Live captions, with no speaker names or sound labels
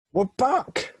We're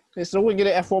back. It's the Winging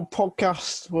It F1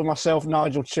 podcast with myself,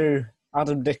 Nigel Chew,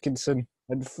 Adam Dickinson,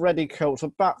 and Freddie Coates. We're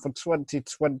back for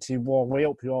 2021. We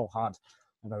hope you all had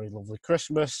a very lovely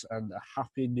Christmas and a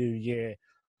happy New Year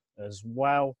as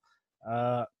well.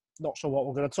 Not sure what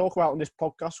we're going to talk about on this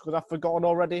podcast because I've forgotten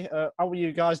already. How are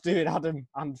you guys doing, Adam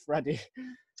and Freddie?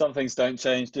 Some things don't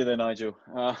change, do they, Nigel?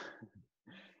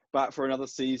 Back for another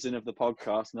season of the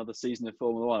podcast, another season of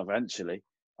Formula One eventually.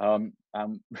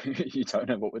 You don't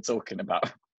know what we're talking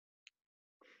about.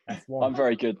 F1. I'm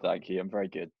very good, thank you. I'm very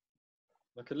good.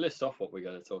 I could list off what we're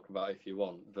going to talk about if you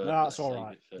want, but No, that's all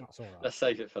right. Let's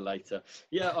save it for later.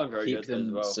 Yeah, I'm very good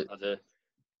as well. Had a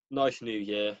nice New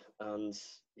Year, and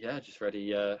yeah, just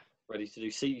ready to do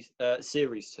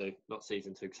Series 2, not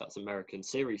Season 2, because that's American.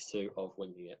 Series 2 of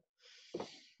Winging It.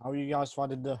 How are you guys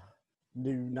finding the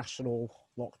new national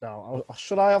lockdown?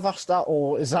 Should I have asked that,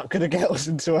 or is that going to get us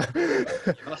into a...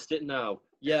 Asked it now.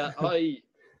 Yeah, I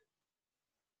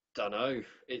don't know.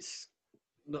 It's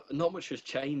not much has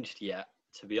changed yet,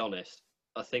 to be honest.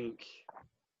 I think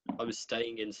I was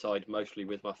staying inside mostly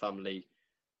with my family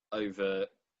over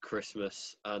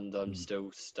Christmas, and I'm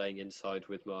still staying inside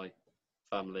with my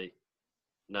family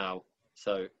now.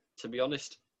 So, to be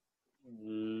honest,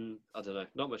 I don't know.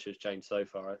 Not much has changed so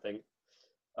far, I think.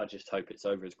 I just hope it's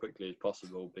over as quickly as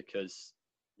possible because,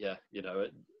 yeah,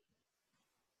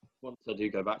 once I do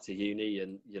go back to uni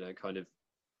and, kind of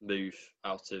move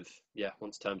out of,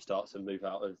 once term starts and move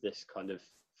out of this kind of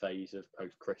phase of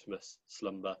post-Christmas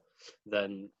slumber,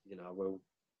 then, I will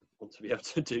want to be able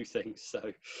to do things.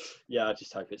 So, yeah, I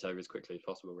just hope it's over as quickly as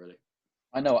possible, really.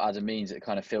 I know what Adam means. It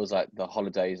kind of feels like the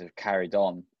holidays have carried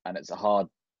on, and it's a hard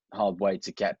way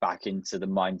to get back into the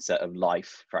mindset of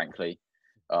life, frankly.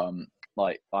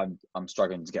 Like I'm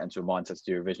struggling to get into a mindset to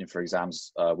do revision for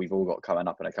exams. We've all got coming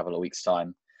up in a couple of weeks'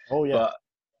 time. Oh yeah, but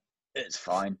it's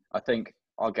fine. I think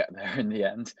I'll get there in the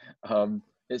end.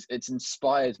 It's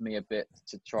inspired me a bit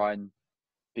to try and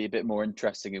be a bit more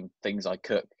interesting in things I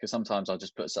cook, because sometimes I'll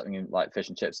just put something in like fish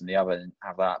and chips in the oven and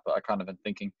have that. But I kind of been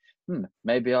thinking,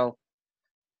 maybe I'll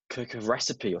cook a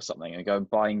recipe or something and go and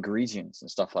buy ingredients and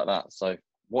stuff like that. So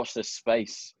watch this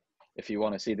space if you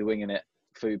want to see the Winging It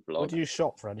food blog. Where do you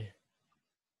shop, Freddie?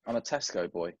 I'm a Tesco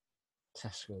boy.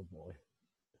 Tesco boy.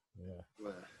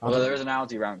 Yeah. Although there is an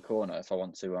Aldi round corner if I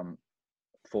want to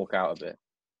fork out a bit.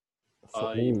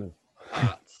 I'm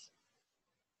at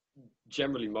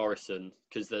generally Morrison,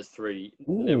 because there's three.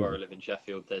 Near where I live in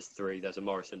Sheffield, there's three. There's a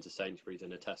Morrison's, a Sainsbury's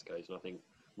and a Tesco's, and I think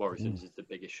Morrison's is the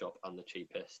biggest shop and the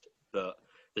cheapest, but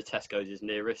the Tesco's is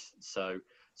nearest. So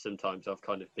sometimes I've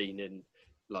kind of been in,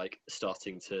 like,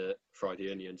 starting to fry the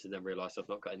onions and then realised I've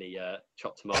not got any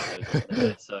chopped tomatoes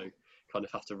there, so kind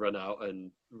of have to run out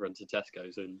and run to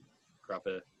Tesco's and grab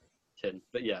a tin.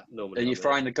 But yeah, normally. Are you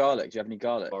frying the garlic? Do you have any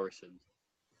garlic? Morrison's.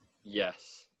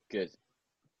 Yes. Good.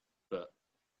 But,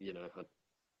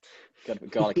 Got to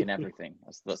put garlic in everything.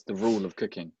 That's the rule of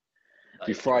cooking. If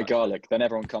you fry garlic, then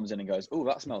everyone comes in and goes, "Oh,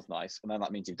 that smells nice," and then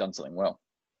that means you've done something well.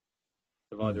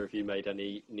 Have either of you made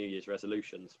any New Year's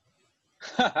resolutions?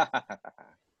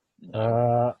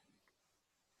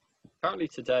 Apparently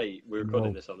today, we're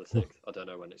recording this on the 6th. I don't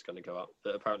know when it's going to go up,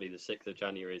 but apparently the 6th of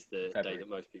January is the day that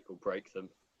most people break them.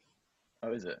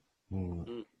 Oh, is it?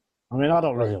 I mean, I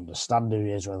don't really understand New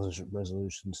Year's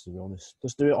resolutions, to be honest.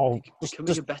 Just do it all.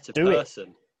 Becoming a better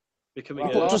person. Becoming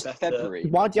a better, February.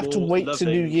 Why do you have to wait to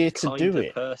New Year to do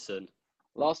it? Person.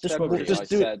 Last February, I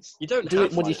said, you don't do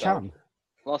have it when you to. can.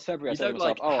 Last February, I said to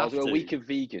myself, I'll do a week of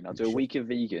vegan. I'll do a week of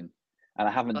vegan. And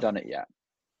I haven't done it yet.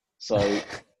 So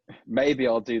maybe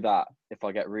I'll do that if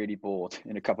I get really bored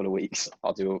in a couple of weeks.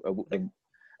 I'll do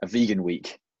a vegan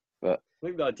week. But I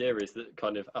think the idea is that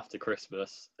kind of after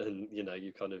Christmas and,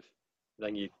 you kind of,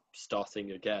 then you're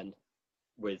starting again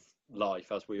with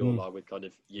life, as we all are with kind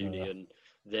of uni and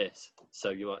this. So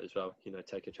you might as well,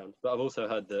 take a chance. But I've also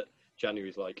heard that January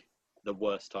is like the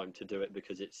worst time to do it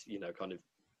because it's, kind of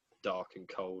dark and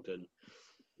cold and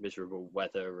miserable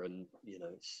weather, and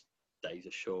it's days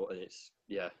are short, and it's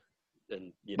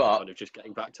and kind of just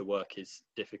getting back to work is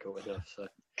difficult enough. So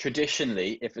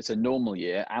traditionally, if it's a normal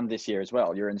year, and this year as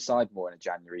well, you're inside more in a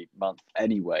January month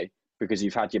anyway, because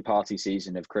you've had your party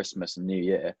season of Christmas and New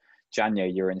Year. January,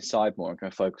 you're inside more and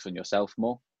can focus on yourself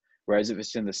more. Whereas if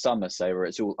it's in the summer, say, where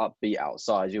it's all upbeat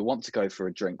outside, you'll want to go for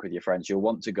a drink with your friends. You'll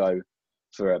want to go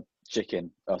for a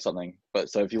chicken or something. But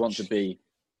so if you want to be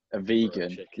a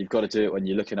vegan, you've got to do it when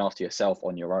you're looking after yourself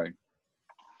on your own.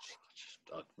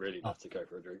 I'd really love to go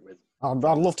for a drink with. I'd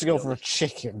love to go for a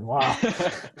chicken. Wow.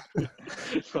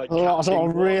 That's what I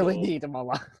really need in my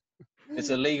life. It's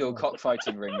illegal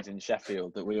cockfighting rings in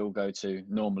Sheffield that we all go to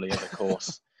normally as a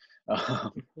course.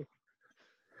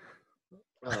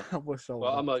 Oh, I wish I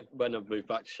well, I would. might, when I move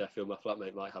back to Sheffield, my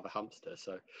flatmate might have a hamster,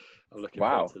 so I'm looking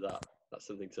Wow. forward to that. That's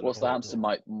something to What's look the forward hamster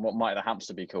to. what might the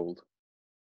hamster be called?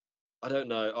 I don't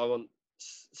know. I want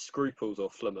Scruples or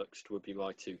Flummoxed would be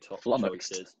my two top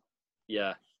Flummoxed. choices.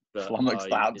 Yeah, but Flummoxed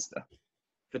the hamster.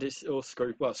 but it's all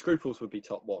Scruples would be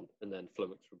top one, and then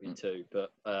Flummoxed would be Mm. two.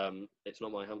 But it's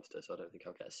not my hamster, so I don't think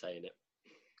I'll get a say in it.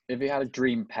 If you had a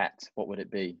dream pet, what would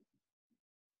it be?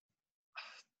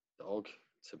 Dog,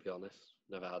 to be honest,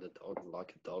 never had a dog. I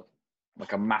like a dog.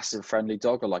 Like a massive friendly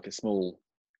dog or like a small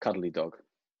cuddly dog?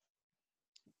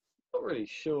 Not really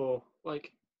sure.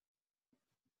 Like,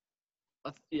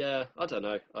 yeah, I don't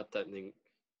know. I don't think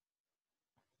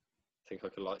I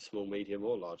could like small, medium,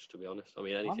 or large. To be honest, I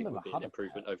mean anything never would be had an a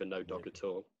improvement pet, over no dog really. at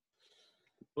all.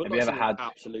 Well, Have not you ever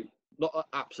something had? not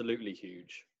absolutely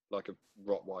huge, like a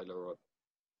Rottweiler or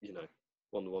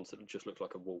one of the ones that just looks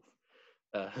like a wolf.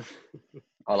 Uh,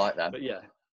 I like that. but yeah,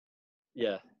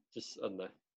 just I don't know,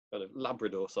 kind of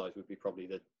Labrador size would be probably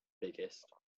the biggest.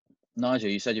 Nigel,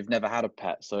 you said you've never had a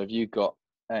pet, so have you got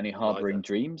any harboring Neither.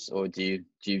 dreams, or do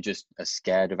you just are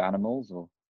scared of animals, or?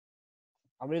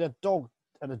 I mean, a dog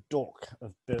and a duck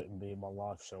have bitten me in my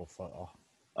life so far.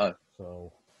 Oh.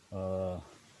 So,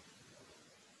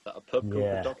 Is that a pub called the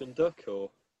yeah. Dog and Duck,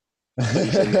 or? I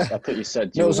thought you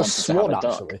said No, you it was a wanted to have swan, a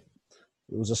duck. actually.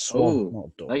 It was a swan, Oh, not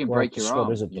a duck. they can Well, break your swan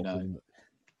arm, is a you duck, know. isn't it?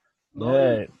 My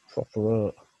Yeah, proper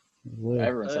hurt. Weird.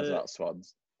 Everyone says about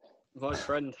swans. my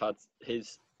friend had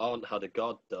his aunt had a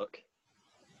guard duck,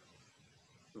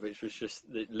 which was just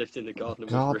it lived in the garden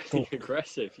and was Guard really duck.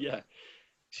 aggressive. Yeah,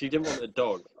 she didn't want a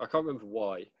dog. I can't remember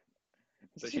why,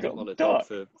 but she got didn't want a duck.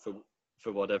 dog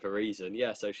for whatever reason.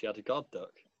 Yeah, so she had a guard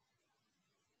duck.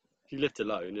 She lived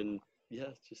alone and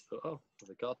just thought, oh, there's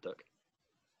a guard duck.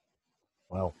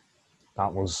 Well,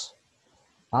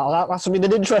 that's been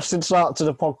an interesting start to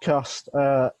the podcast.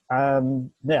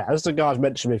 Yeah, as the guys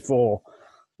mentioned before,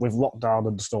 with lockdown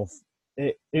and stuff,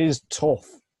 it is tough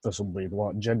for some people,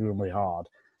 like genuinely hard.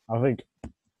 I think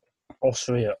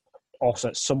Austria also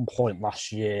at some point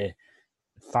last year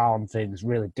found things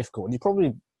really difficult. And you probably,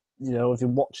 if you're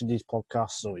watching these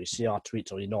podcasts or you see our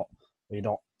tweets or you're not,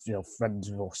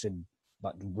 friends with us in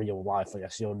like real life, I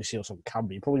guess you only see us on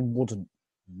camera, you probably wouldn't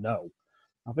know.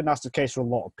 I think that's the case for a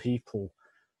lot of people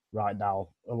right now.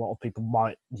 A lot of people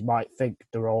you might think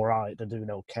they're all right, they're doing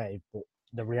okay, but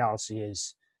the reality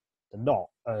is they're not.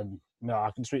 And I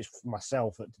can speak for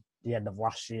myself at the end of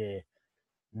last year,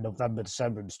 November,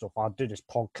 December and stuff. I'd do this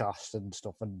podcast and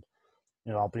stuff, and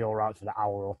I'll be all right for the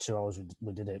hour or 2 hours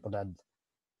we did it, but then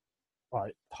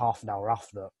like half an hour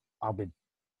after, I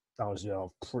was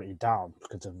pretty down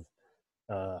because of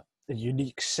a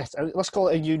unique set. Let's call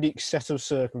it a unique set of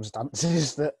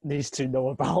circumstances that these two know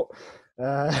about.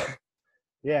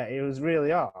 Yeah, it was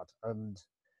really hard, and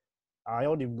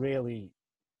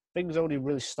things only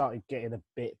really started getting a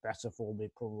bit better for me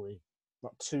probably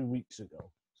about 2 weeks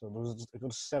ago. So there was a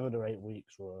good 7 or 8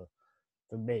 weeks where,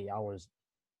 for me, I was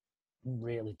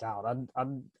really down,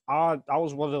 and I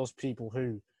was one of those people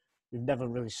who've never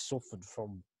really suffered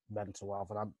from mental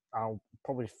health, and I'll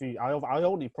probably feel I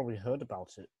only probably heard about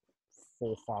it 4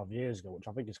 or 5 years ago, which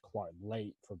I think is quite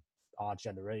late for our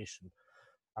generation,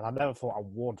 and I never thought I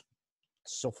would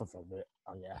suffer from it,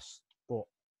 I guess, but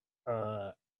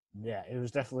yeah, it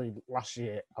was definitely last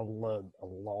year. I learned a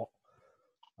lot,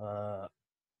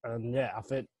 and yeah, I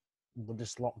think with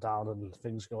this lockdown and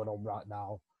things going on right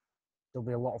now, there'll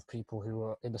be a lot of people who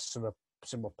are in a similar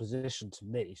position to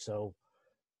me. So,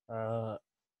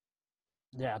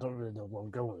 yeah, I don't really know where I'm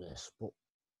going with this, but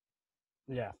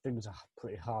yeah, things are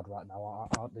pretty hard right now,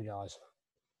 aren't they, guys?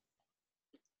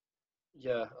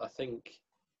 Yeah, I think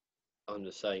I'm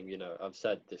the same. I've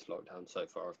said this lockdown so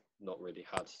far, I've not really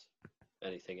had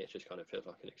anything. It just kind of feels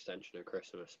like an extension of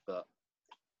Christmas, but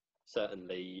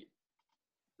certainly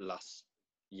last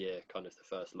year, kind of the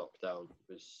first lockdown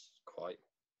was quite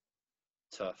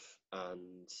tough.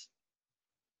 And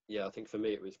yeah, I think for me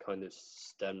it was kind of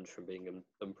stemmed from being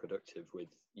unproductive with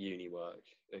uni work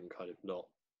and kind of not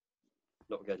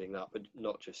getting that, but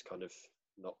not just kind of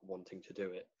not wanting to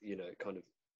do it. It kind of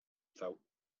felt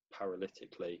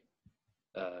paralytically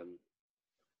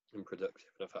unproductive,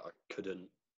 and I felt I couldn't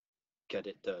get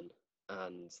it done,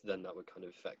 and then that would kind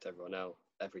of affect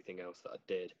everything else that I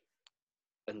did.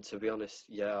 And to be honest,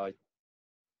 yeah, I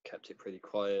kept it pretty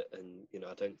quiet, and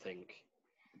I don't think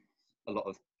a lot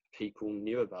of people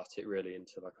knew about it really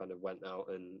until I kind of went out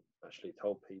and actually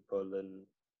told people. And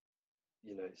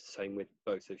same with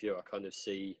both of you. I kind of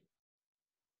see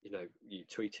you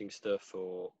tweeting stuff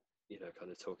or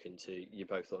kind of talking to you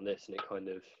both on this, and it kind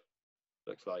of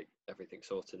looks like everything's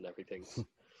sorted and everything's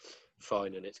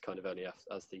fine, and it's kind of only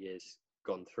as the years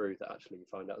gone through that actually you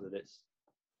find out that it's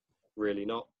really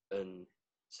not. And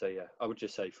so yeah, I would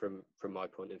just say from my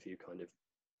point of view, kind of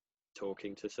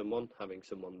talking to someone, having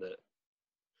someone that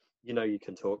you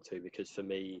can talk to, because for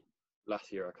me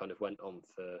last year I kind of went on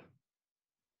for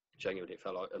genuinely, it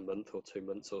felt like a month or 2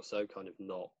 months or so, kind of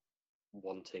not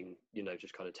wanting,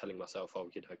 just kind of telling myself, oh,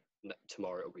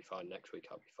 tomorrow it'll be fine, next week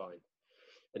I'll be fine.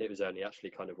 And it was only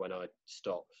actually kind of when I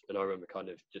stopped, and I remember kind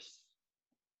of just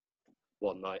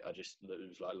one night it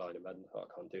was like lying in bed and thought,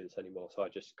 I can't do this anymore. So I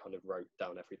just kind of wrote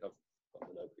down everything. I've got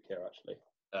the notebook here actually.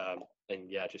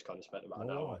 And yeah, just kind of spent about an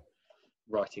hour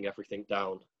writing everything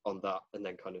down on that. And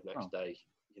then kind of next day,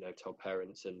 told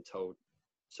parents and told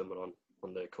someone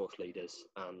on the course leaders.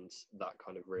 And that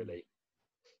kind of really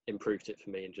improved it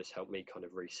for me and just helped me kind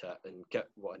of reset and get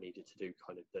what I needed to do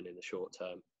kind of done in the short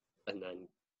term, and then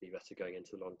be better going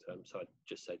into the long term. So I'd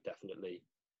just say definitely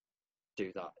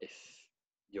do that if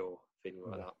you're feeling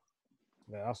like that.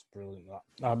 Yeah, that's brilliant.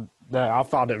 That I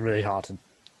found it really hard to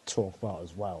talk about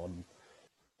as well,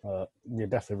 and you're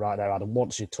definitely right there, Adam.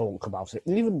 Once you talk about it,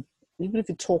 even if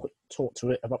you talk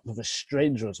to it about with a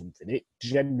stranger or something, it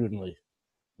genuinely,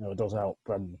 it does help.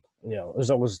 And as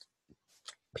long as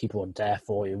people are there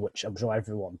for you, which I'm sure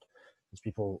everyone, there's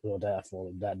people who are there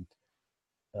for them,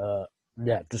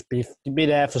 then just be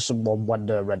there for someone when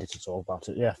they're ready to talk about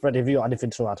it. Yeah, Freddie, have you got anything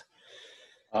to add?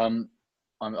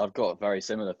 I've got very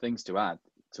similar things to add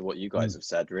to what you guys have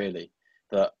said, really.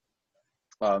 That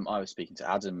I was speaking to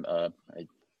Adam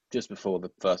just before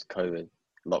the first COVID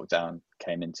lockdown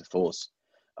came into force,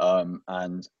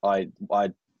 and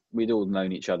we'd all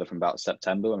known each other from about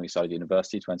September when we started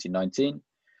university, 2019,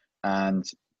 and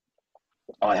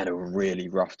I had a really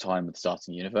rough time with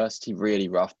starting university, really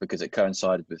rough, because it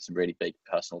coincided with some really big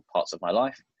personal parts of my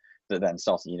life. That then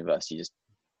starting university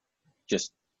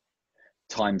just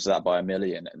times that by a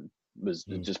million, and was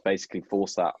just basically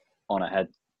forced that on ahead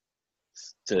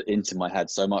into my head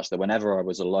so much that whenever I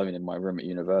was alone in my room at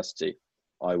university,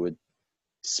 I would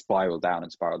spiral down.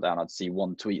 I'd see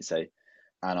one tweet, say,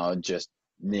 and I would just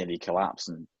nearly collapse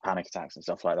and panic attacks and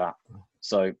stuff like that.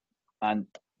 So, and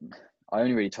I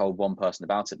only really told one person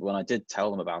about it, but when I did tell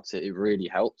them about it, it really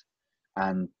helped.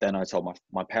 And then I told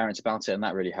my parents about it, and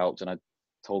that really helped. And I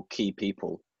told key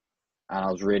people, and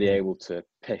I was really able to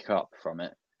pick up from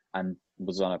it, and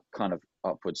was on a kind of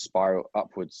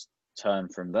upwards turn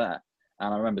from there.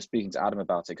 And I remember speaking to Adam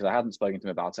about it, because I hadn't spoken to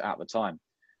him about it at the time,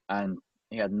 and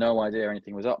he had no idea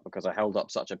anything was up, because I held up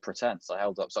such a pretense, I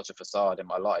held up such a facade in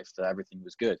my life that everything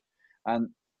was good. And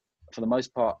for the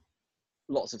most part,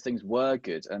 lots of things were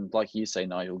good. And like you say,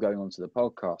 Nigel, going onto the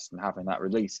podcast and having that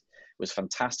release was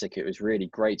fantastic. It was really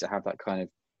great to have that kind of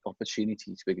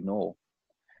opportunity to ignore.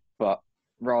 But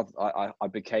rather, I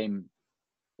became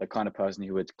the kind of person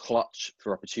who would clutch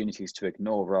for opportunities to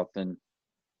ignore rather than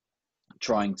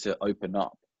trying to open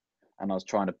up. And I was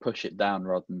trying to push it down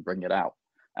rather than bring it out.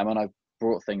 And when I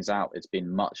brought things out, it's been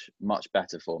much, much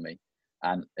better for me.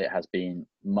 And it has been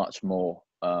much more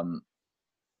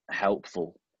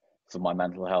helpful for my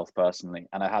mental health personally.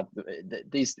 And I had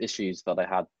these issues that I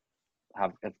had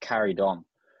have carried on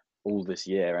all this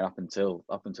year and up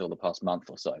until the past month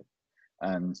or so.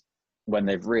 And when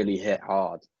they've really hit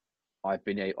hard, I've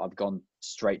gone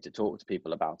straight to talk to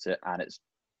people about it, and it's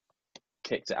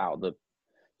kicked it out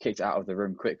of the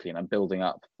room quickly. And I'm building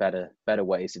up better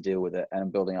ways to deal with it, and I'm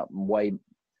building up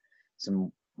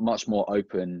some much more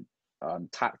open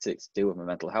tactics to deal with my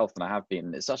mental health than I have been.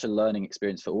 And it's such a learning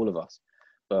experience for all of us.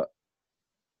 But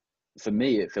for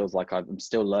me, it feels like I'm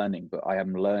still learning, but I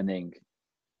am learning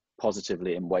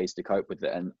positively in ways to cope with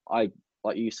it. And like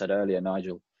you said earlier,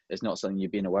 Nigel, it's not something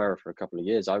you've been aware of for a couple of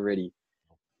years. I really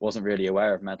wasn't really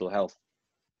aware of mental health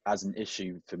as an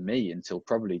issue for me until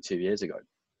probably 2 years ago.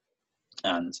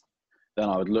 And then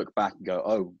I would look back and go,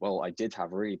 oh, well, I did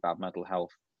have really bad mental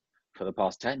health for the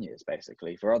past 10 years,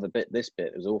 basically. For this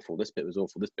bit was awful, this bit was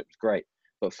awful, this bit was great,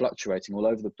 but fluctuating all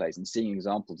over the place, and seeing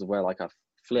examples of where like I've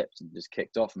flipped and just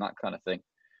kicked off and that kind of thing,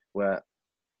 where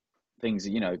things,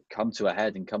 come to a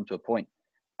head and come to a point.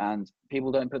 And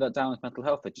people don't put that down as mental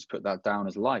health, they just put that down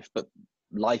as life. But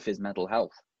life is mental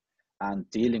health, and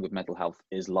dealing with mental health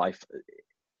is life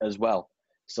as well.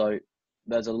 So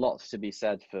there's a lot to be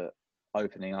said for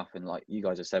opening up. And like you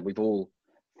guys have said, we've all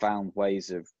found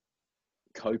ways of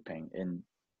coping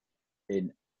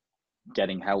in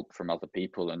getting help from other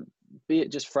people, and be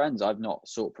it just friends. I've not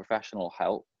sought professional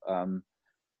help,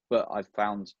 but I've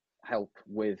found help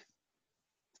with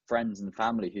friends and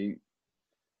family who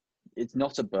it's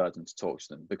not a burden to talk to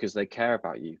them because they care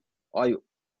about you.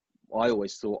 I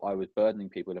always thought I was burdening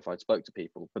people if I spoke to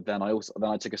people. But then I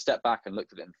took a step back and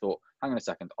looked at it and thought, hang on a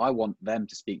second, I want them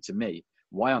to speak to me.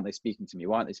 Why aren't they speaking to me?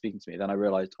 Why aren't they speaking to me? Then I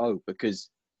realized, because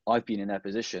I've been in their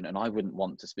position and I wouldn't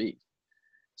want to speak.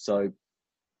 So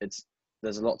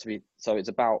there's a lot to be. So it's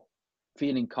about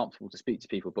feeling comfortable to speak to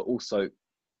people, but also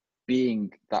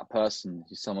being that person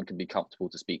who someone can be comfortable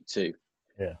to speak to.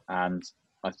 Yeah. And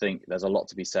I think there's a lot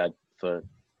to be said for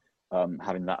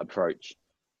having that approach.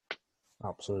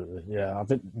 Absolutely, yeah. I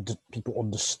think people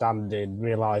understanding,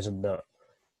 realizing that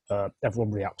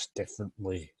everyone reacts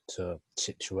differently to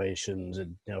situations,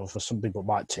 and for some people it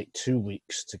might take 2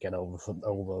 weeks to get over.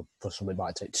 For some it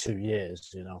might take 2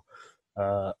 years.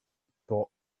 But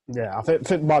yeah, I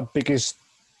think my biggest.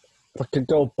 If I could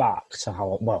go back to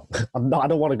how I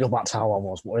don't want to go back to how I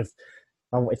was, but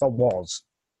if I was,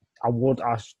 I would.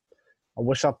 I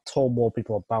wish I'd told more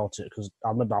people about it, because I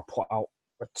remember I put out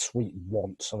a tweet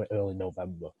once in early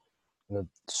November, and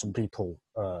some people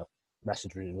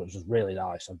messaged me, which was really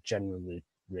nice. I genuinely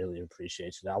really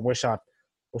appreciated it. I wish I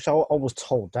always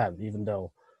told them, even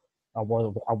though I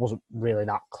wasn't really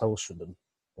that close with them,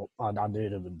 but I knew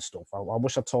them and stuff. I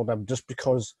wish I told them, just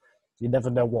because you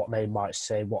never know what they might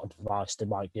say, what advice they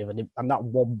might give, and that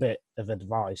one bit of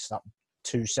advice, that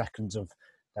 2 seconds of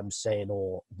them saying,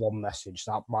 or one message,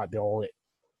 that might be all it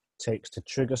takes to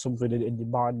trigger something in your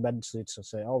mind mentally to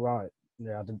say, all right,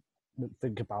 yeah, I didn't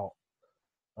think about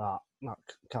that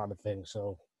kind of thing.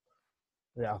 So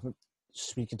yeah, I think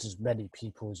speaking to as many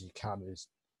people as you can is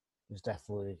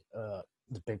definitely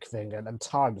the big thing, and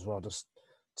time as well. Just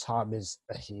time is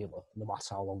a healer, no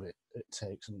matter how long it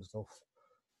takes and stuff.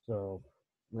 So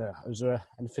yeah, is there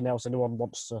anything else anyone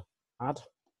wants to add?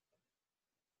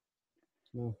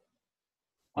 No.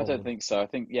 I don't think so. I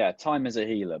think, time is a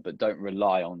healer, but don't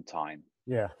rely on time.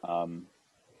 Yeah.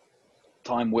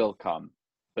 Time will come,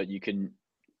 but you can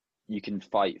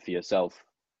fight for yourself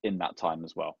in that time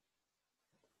as well.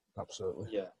 Absolutely.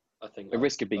 Yeah, I think the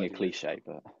risk of being a cliche,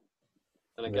 but.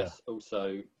 And I guess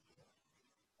also,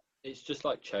 it's just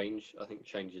like change. I think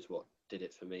change is what did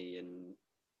it for me, and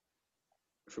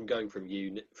from going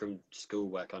from school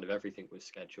where kind of everything was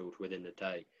scheduled within the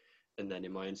day, and then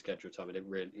in my own scheduled time, I didn't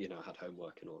really, I had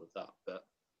homework and all of that, but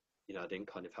I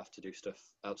didn't kind of have to do stuff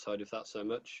outside of that so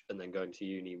much. And then going to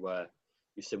uni, where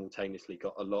you simultaneously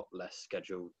got a lot less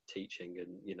scheduled teaching,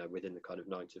 and within the kind of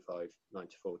 9 to 5, 9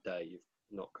 to 4 day, you've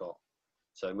not got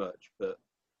so much, but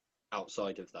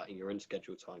outside of that, in your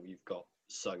unscheduled time, you've got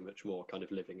so much more kind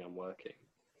of living and working,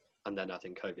 and then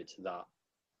adding COVID to that.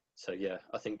 So yeah,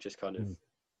 I think just kind of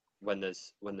when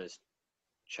there's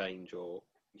change, or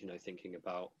thinking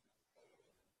about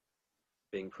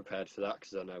being prepared for that,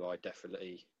 because I know I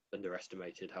definitely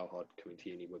underestimated how hard coming to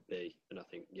uni would be, and I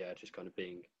think just kind of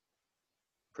being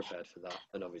prepared for that,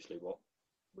 and obviously what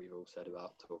we've all said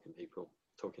about talking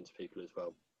to people as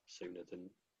well sooner than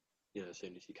as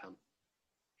soon as you can.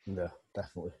 Yeah,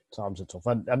 definitely. Times are tough,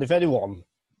 and if anyone,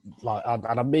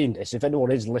 and I mean this, if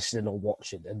anyone is listening or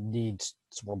watching and needs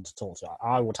someone to talk to,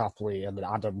 I would happily, and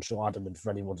Adam and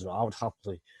Freddie would, I would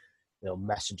happily,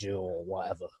 message you or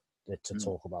whatever to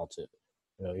talk about it.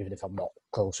 Even if I'm not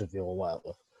close with you or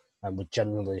whatever, and we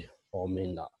generally all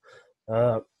mean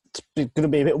that. It's going to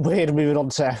be a bit weird moving on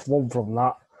to F1 from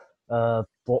that,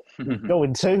 but we're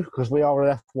going to, because we are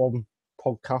an F1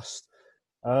 podcast.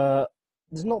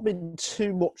 There's not been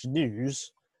too much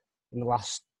news in the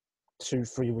last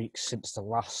 2-3 weeks since the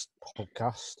last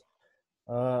podcast.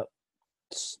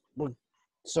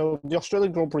 So the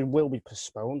Australian Grand Prix will be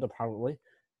postponed, apparently.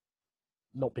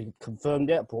 Not been confirmed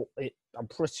yet, but I'm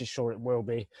pretty sure it will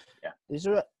be. Yeah.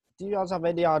 Do you guys have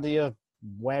any idea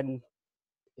when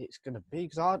it's going to be?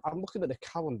 Because I'm looking at the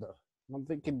calendar and I'm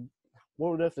thinking,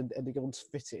 what on earth are they going to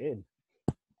fit it in?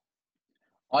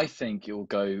 I think it will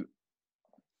go,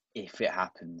 if it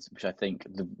happens, which I think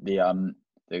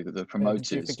the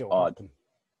promoters are.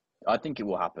 I think it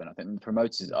will happen. I think the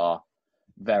promoters are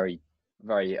very,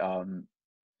 very,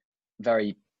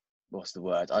 very. What's the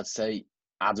word? I'd say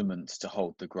adamant to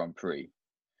hold the Grand Prix,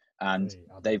 and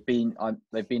they've been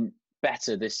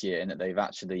better this year in that they've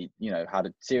actually had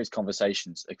a serious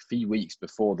conversations a few weeks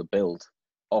before the build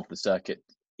of the circuit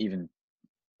even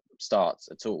starts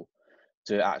at all,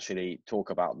 to actually talk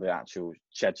about the actual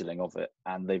scheduling of it,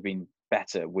 and they've been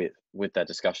better with their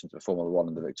discussions with Formula One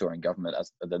and the Victorian government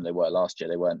than they were last year.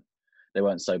 They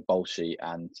weren't so bolshy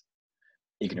and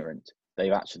ignorant.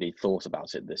 They've actually thought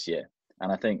about it this year,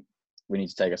 and I think we need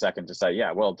to take a second to say,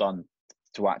 well done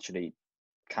to actually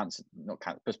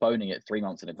postponing it 3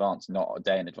 months in advance, not a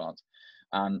day in advance.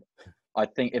 And I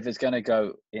think if it's going to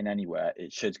go in anywhere,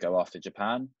 it should go after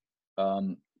Japan.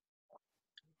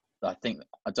 I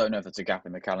don't know if there's a gap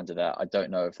in the calendar there. I don't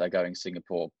know if they're going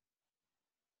Singapore,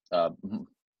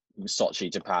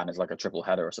 Sochi, Japan is like a triple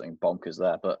header or something bonkers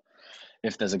there. But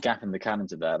if there's a gap in the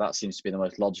calendar there, that seems to be the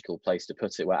most logical place to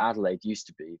put it, where Adelaide used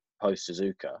to be post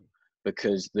Suzuka,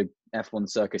 because the F1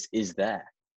 circus is there,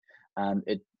 and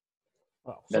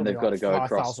then they've got to go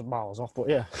across 5,000 miles off. But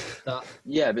yeah,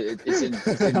 yeah, but it's in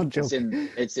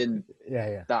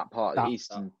that part of the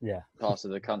eastern parts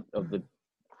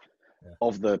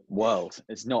of the world.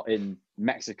 It's not in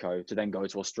Mexico to then go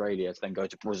to Australia to then go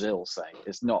to Brazil. Say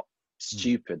it's not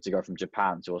stupid to go from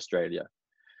Japan to Australia.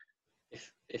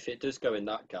 If it does go in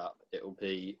that gap, it will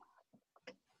be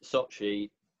Sochi,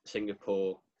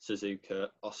 Singapore, Suzuka,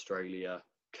 Australia,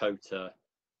 Kota,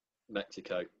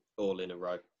 Mexico, all in a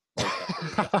row.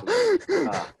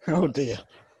 Oh dear.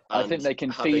 I think they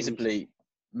can feasibly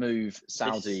move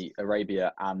Saudi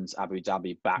Arabia and Abu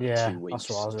Dhabi back 2 weeks,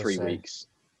 3 weeks.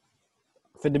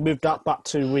 I think they moved that back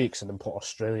 2 weeks and then put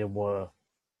Australia where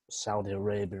Saudi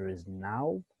Arabia is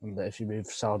now, and that if you move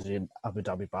Saudi and Abu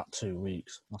Dhabi back 2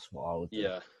 weeks, that's what I would do.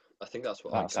 Yeah, I think that's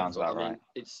what that sounds about right. I mean,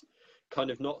 it's kind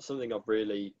of not something I've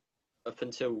really, up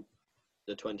until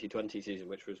the 2020 season,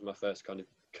 which was my first kind of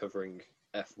covering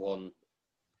F1,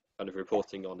 kind of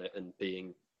reporting on it and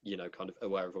being, kind of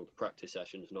aware of all the practice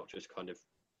sessions, not just kind of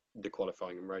the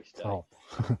qualifying and race day. Oh.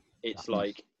 It's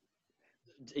like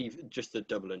even just the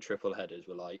double and triple headers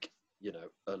were like,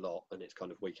 a lot, and it's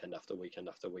kind of weekend after weekend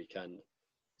after weekend.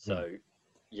 So,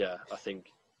 yeah, I think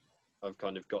I've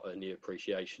kind of got a new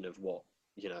appreciation of what,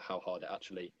 how hard it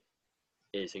actually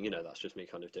is. And, that's just me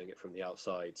kind of doing it from the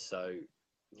outside. So,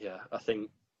 yeah, I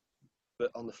think, but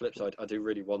on the flip side, I do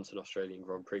really want an Australian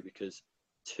Grand Prix, because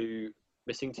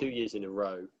missing 2 years in a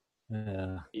row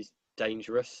is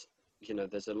dangerous.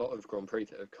 There's a lot of Grand Prix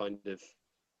that have kind of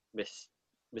missed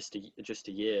just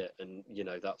a year, and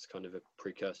that's kind of a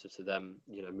precursor to them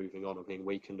moving on or being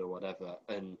weakened or whatever.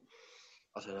 And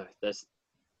I don't know,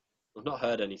 I've not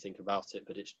heard anything about it,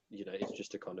 but it's it's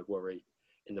just a kind of worry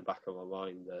in the back of my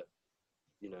mind that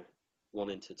 1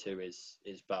 into 2 is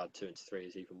bad, 2 into 3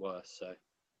 is even worse. So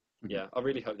yeah, I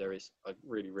really hope there is. I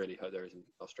really hope there is an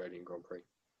Australian Grand Prix.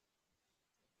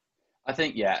 I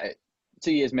think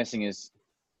 2 years missing is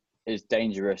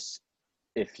dangerous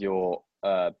if you're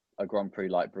a Grand Prix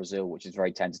like Brazil, which is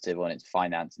very tentative on its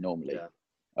finance normally.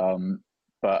 Yeah.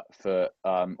 But for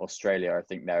Australia, I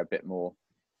think they're a bit more,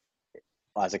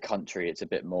 as a country, it's a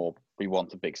bit more, we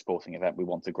want a big sporting event, we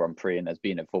want a Grand Prix, and there's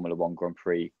been a Formula One Grand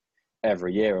Prix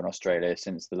every year in Australia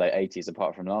since the late 80s,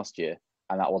 apart from last year,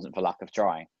 and that wasn't for lack of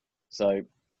trying. So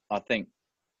I think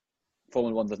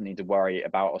Formula One doesn't need to worry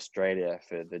about Australia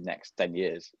for the next 10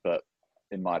 years, but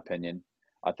in my opinion,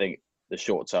 I think the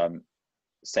short-term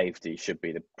safety should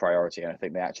be the priority, and I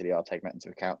think they actually are taking that into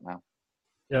account now.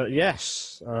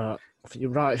 Yes, I think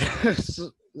you're right.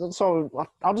 So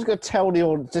I'm just going to tell the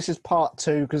audience this is part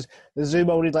 2, because the Zoom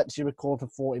only lets you record for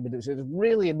 40 minutes. It's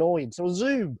really annoying. So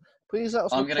Zoom, please let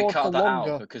us record for longer. I'm going to cut that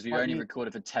out because we only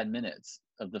recorded for 10 minutes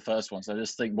of the first one. So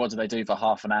just think, what do they do for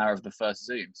half an hour of the first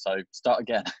Zoom? So start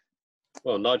again.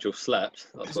 Well, Nigel slept.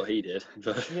 That's what he did.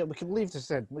 Yeah, we can leave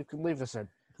this in.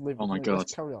 Oh my God.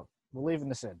 Let's carry on. We're leaving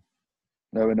this in.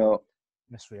 No, we're not.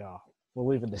 Yes, we are. We're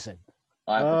leaving this in.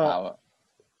 I have the power.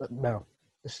 No,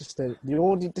 this is the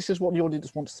audience. This is what the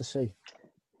audience wants to see.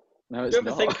 No, it's do you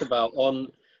ever not. think about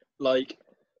on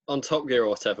Top Gear or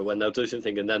whatever, when they'll do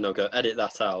something and then they'll go edit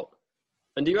that out?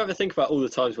 And do you ever think about all the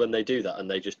times when they do that and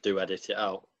they just do edit it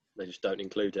out? They just don't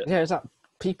include it. Yeah, is that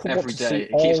people Every want to day. see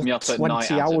It keeps all me up at 20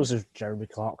 night, hours of Jeremy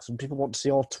Clarkson. People want to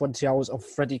see all 20 hours of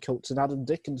Freddie Coates and Adam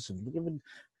Dickinson. We're going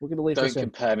to leave Don't this in.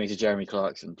 compare me to Jeremy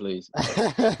Clarkson, please.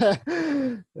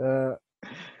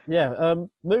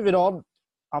 Moving on.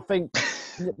 I think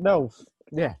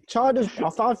China's.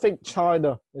 I think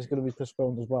China is going to be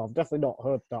postponed as well. I've definitely not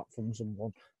heard that from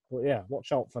someone, but yeah,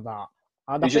 watch out for that.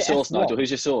 And Who's your source, Nigel?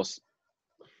 Who's your source?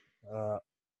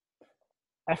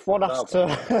 F1 has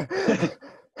to.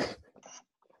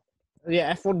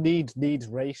 Yeah, F1 needs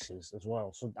races as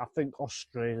well. So I think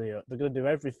Australia, they're going to do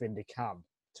everything they can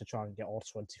to try and get all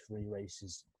 23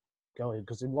 races going,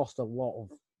 because they lost a lot of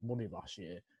money last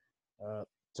year.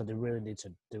 So they really need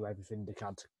to do everything they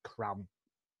can to cram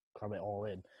it all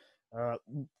in.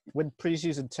 When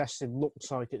pre-season testing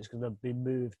looks like it's going to be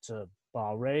moved to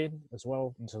Bahrain as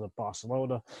well, into the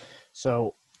Barcelona.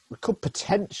 So we could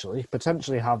potentially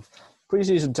have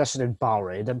pre-season testing in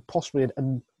Bahrain, and possibly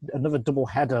another double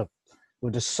header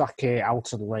with the Sake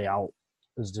outer layout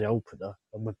as the opener,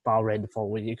 and with Bahrain the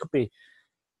following. It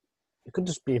could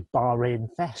just be a Bahrain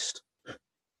fest.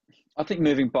 I think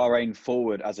moving Bahrain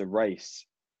forward as a race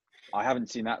I haven't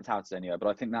seen that touted anywhere, but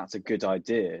I think that's a good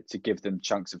idea to give them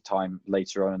chunks of time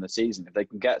later on in the season. If they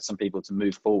can get some people to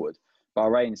move forward.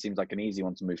 Bahrain seems like an easy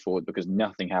one to move forward because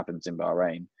nothing happens in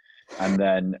Bahrain. And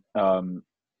then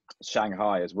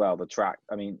Shanghai as well, the track.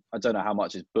 I mean, I don't know how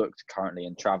much is booked currently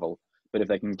in travel, but if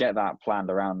they can get that planned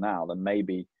around now, then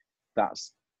maybe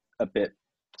that's a bit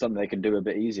something they can do a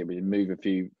bit easier. We can move a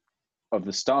few of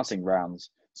the starting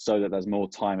rounds so that there's more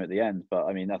time at the end. But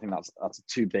I mean, I think that's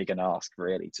too big an ask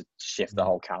really to shift the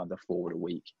whole calendar forward a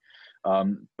week.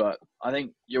 But I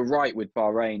think you're right with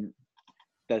Bahrain.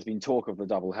 There's been talk of the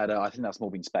double header. I think that's more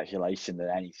been speculation than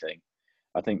anything.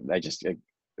 I think they just,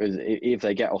 if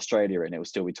they get Australia in, it will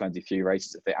still be 23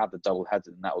 races. If they add the double header,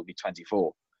 then that will be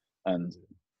 24. And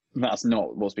that's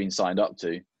not what's been signed up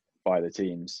to by the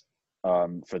teams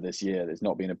for this year. It's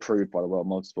not been approved by the World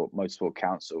Motorsport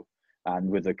Council. And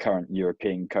with the current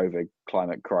European COVID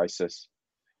climate crisis,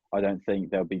 I don't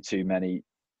think there'll be too many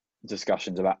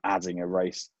discussions about adding a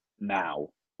race now.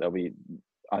 I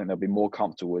think they'll be more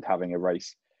comfortable with having a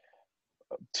race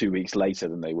 2 weeks later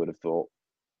than they would have thought,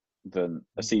 than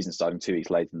a season starting 2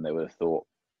 weeks later than they would have thought,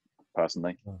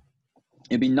 personally.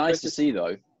 It'd be nice to see,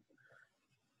 though.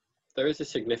 There is a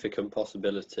significant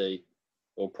possibility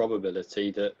or probability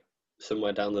that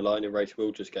somewhere down the line a race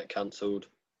will just get cancelled.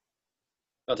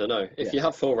 I don't know. If you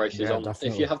have 4 races on, definitely.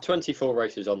 If you have 24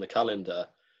 races on the calendar,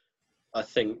 I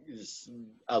think it's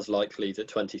as likely that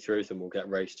 23 of them will get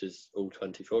raced as all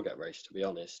 24 get raced, to be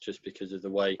honest, just because of the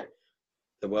way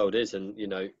the world is. And, you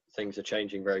know, things are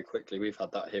changing very quickly. We've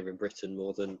had that here in Britain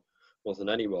more than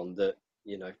anyone, that,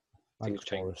 you know, things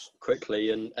change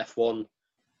quickly. And F1,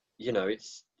 you know,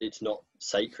 it's not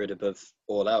sacred above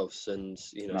all else. And,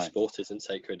 you know, sport isn't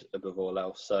sacred above all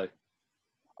else. So,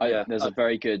 there's a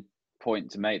very good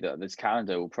point to make that this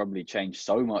calendar will probably change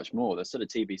so much more. There's sort of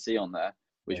TBC on there,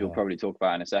 which we'll probably talk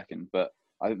about in a second. But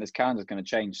I think this calendar is going to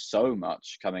change so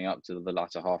much coming up to the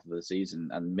latter half of the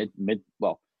season and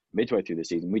midway through the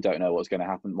season. We don't know what's going to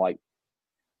happen. Like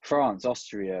France,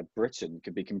 Austria, Britain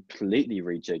could be completely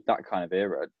rejigged. That kind of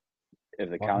era. If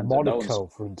the calendar, Monaco,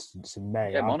 for instance, in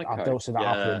May. Monaco. I don't see that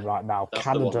happening right now. That's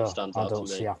Canada, I don't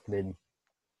see happening.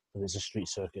 There's a street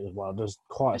circuit as well. There's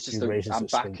quite a few races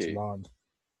that spring to mind.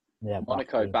 Yeah,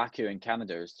 Monaco, Baku, and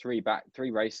Canada is three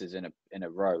races in a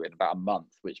row in about a month,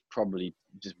 which probably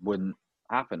just wouldn't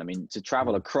happen. I mean, to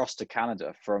travel across to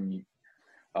Canada from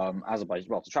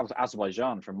Azerbaijan, to travel to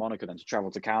Azerbaijan from Monaco, then to travel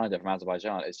to Canada from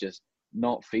Azerbaijan, it's just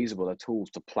not feasible at all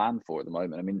to plan for at the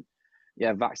moment. I mean,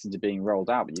 yeah, vaccines are being rolled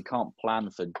out, but you can't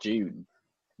plan for June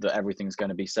that everything's going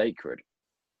to be sacred,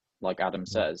 like Adam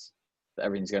says, that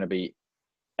everything's going to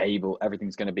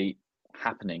be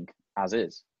happening as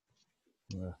is.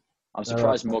 Yeah. I'm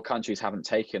surprised more countries haven't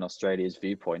taken Australia's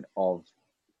viewpoint of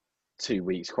 2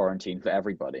 weeks quarantine for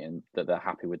everybody and that they're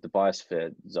happy with the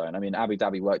biosphere zone. I mean, Abu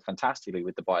Dhabi worked fantastically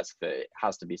with the biosphere, it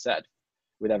has to be said,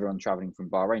 with everyone traveling from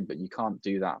Bahrain, but you can't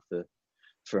do that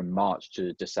from March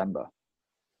to December.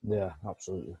 Yeah,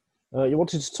 absolutely. You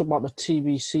wanted to talk about the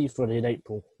TBC for in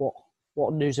April.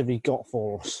 What news have you got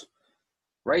for us?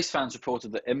 Race fans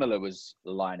reported that Imola was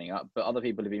lining up, but other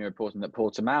people have been reporting that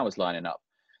Portimao was lining up.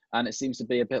 And it seems to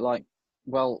be a bit like,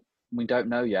 well, we don't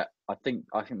know yet. I think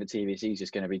the TBC is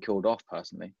just going to be called off,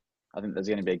 personally. I think there's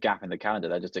going to be a gap in the calendar.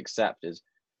 They just accept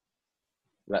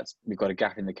we've got a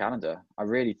gap in the calendar. I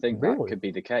really think that could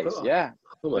be the case. Oh, yeah. I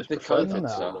almost prefer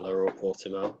Imola or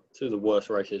Portimao. 2 of the worst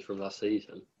races from last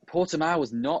season. Portimao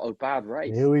was not a bad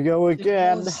race. Here we go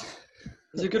again. It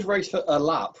was a good race for a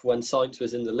lap when Sainz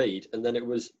was in the lead, and then it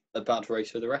was a bad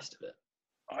race for the rest of it.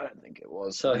 I don't think it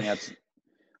was. So,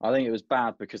 I think it was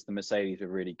bad because the Mercedes were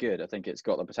really good. I think it's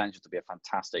got the potential to be a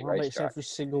fantastic racetrack. Every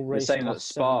single race. The same that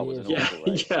Spa was an awful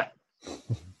race. Yeah.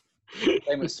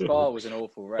 Same with Spa was an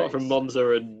awful race. Apart from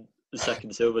Monza and the second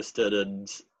Silverstone and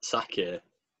Sakir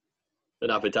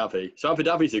and Abu Dhabi. So Abu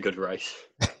Dhabi's a good race.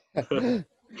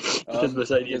 Because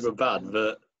Mercedes were bad,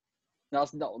 but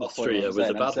that's not the Austria point was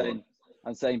a bad one.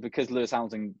 I'm saying because Lewis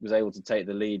Hamilton was able to take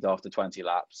the lead after 20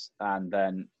 laps and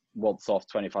then waltz off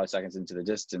 25 seconds into the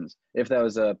distance, if there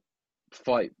was a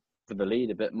fight for the lead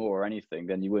a bit more or anything,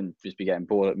 then you wouldn't just be getting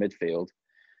bored at midfield.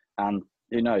 And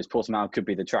who knows, Portimao could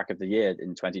be the track of the year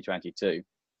in 2022.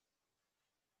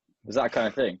 Is that kind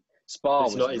of thing? Spa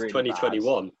it's was not. really It's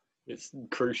 2021. bad. It's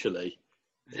crucially.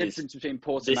 The difference between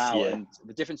Portimao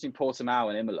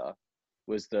and Imola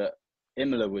was that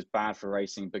Imola was bad for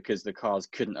racing because the cars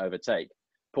couldn't overtake.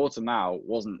 Portimao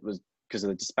was because of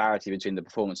the disparity between the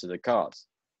performance of the cars.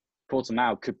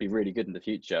 Portimao could be really good in the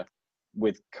future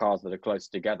with cars that are close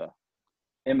together.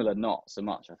 Imola not so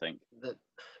much, I think. But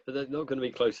they're not going to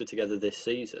be closer together this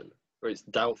season. or it's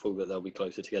doubtful that they'll be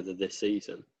closer together this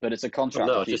season. But it's a contract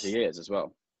No, for future years as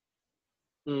well.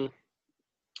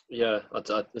 Yeah, I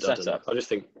don't know. I just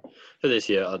think for this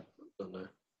year, I don't know.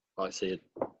 I see a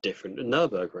different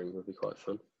Nürburgring would be quite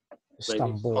fun. Maybe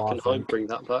Istanbul, Hockenheim, bring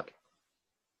that back.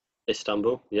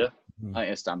 Istanbul, yeah. I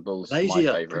think Istanbul's my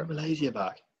Malaysia, favourite. bring Malaysia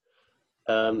back.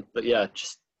 But yeah,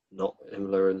 just not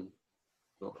Imola and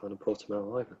not a fan of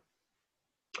Portimao either.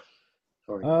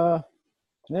 Sorry.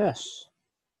 Yes.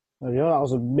 There we go. That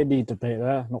was a mini debate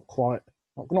there. Not quite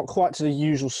to the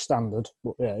usual standard,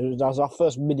 but yeah, that was our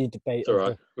first mini debate. It's all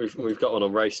right. We've got one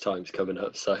on race times coming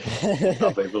up, so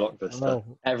that'll be a blockbuster.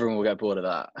 Everyone will get bored of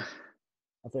that.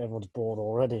 I think everyone's bored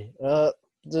already.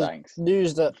 Thanks.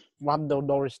 News that Lando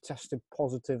Norris tested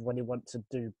positive when he went to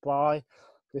Dubai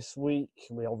this week.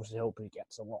 We obviously hope he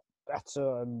gets a lot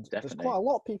better. And There's quite a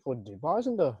lot of people in Dubai,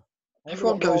 isn't there?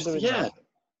 Everyone goes, yeah.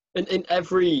 In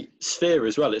every sphere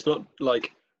as well. It's not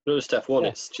like, not just F1,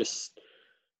 it's just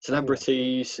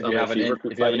celebrities. If you have an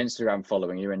Instagram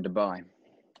following, you're in Dubai.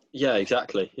 Yeah,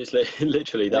 exactly. It's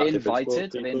literally that. Are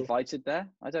they invited there?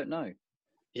 I don't know.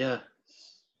 Yeah.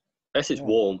 I guess it's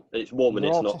warm. It's warm and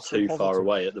it's not too far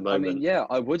away at the moment. I mean, yeah,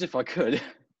 I would if I could.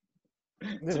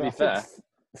 To be fair.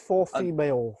 4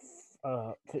 female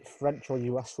French or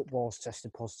US footballers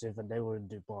tested positive and they were in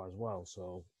Dubai as well.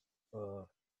 So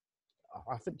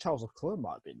I think Charles Leclerc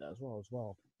might have been there as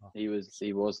well. He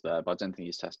was there, but I don't think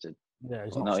he's tested. Yeah,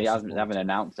 he hasn't. They haven't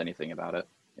announced anything about it.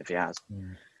 If he has.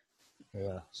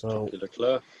 Yeah. So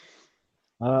Leclerc.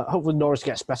 hopefully Norris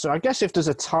gets better. I guess if there's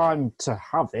a time to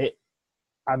have it,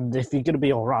 and if you're going to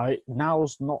be all right,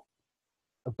 now's not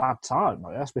a bad time,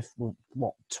 I guess.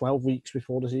 12 weeks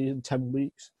before the season, 10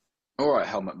 weeks? All right,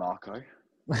 Helmut Marko.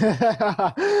 If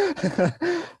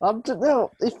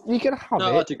you're going to have it...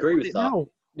 I'd agree with that. No.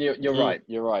 You're right.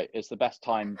 You're right. It's the best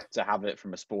time to have it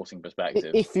from a sporting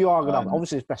perspective. If you are going to have it,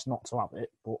 obviously it's best not to have it,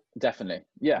 but... Definitely.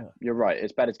 Yeah, you're right.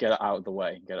 It's better to get it out of the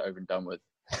way and get it over and done with.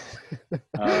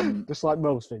 Just like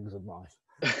most things in life.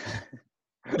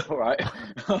 All right.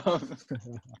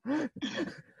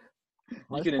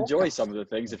 You can enjoy some of the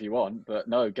things if you want, but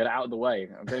no, get it out of the way.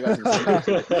 I'm going to go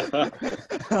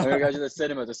to the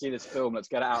cinema. To see this film. Let's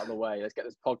get it out of the way. Let's get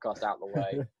this podcast out of the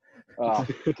way. Oh,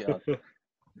 God.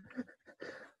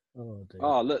 Oh, dear.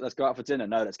 Oh, look, let's go out for dinner.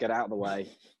 No, let's get it out of the way.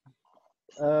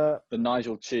 The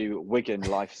Nigel Chew Wigan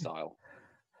lifestyle.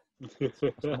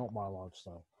 It's not my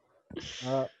lifestyle.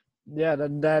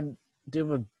 Then the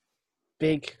other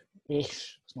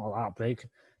big-ish, it's not that big,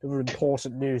 the other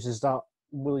important news is that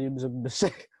Williams and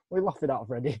Mercedes... What are you laughing at,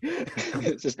 Freddie?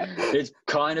 It's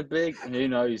kind of big, and who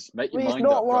knows? Make your mind up, it's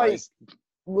not like guys.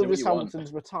 Lewis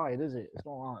Hamilton's retired, is it? It's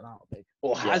not like that big.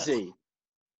 Or has he?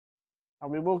 I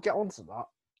mean, we'll get onto that.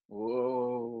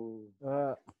 Whoa.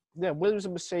 Williams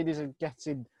and Mercedes are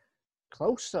getting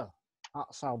closer.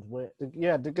 That sounds weird.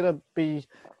 They're going to be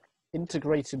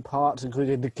integrating parts,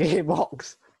 including the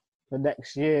gearbox, for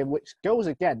next year, which goes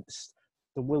against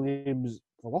the Williams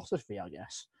philosophy, I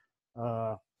guess,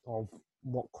 of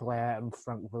what Claire and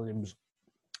Frank Williams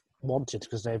wanted,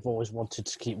 because they've always wanted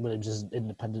to keep Williams as an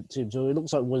independent team. So it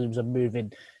looks like Williams are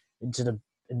moving into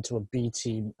a B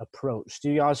team approach. Do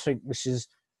you guys think this is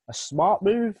a smart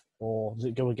move, or does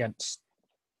it go against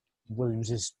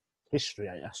Williams's history,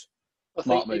 I guess? I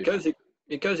think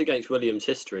it goes against Williams'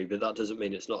 history, but that doesn't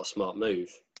mean it's not a smart move.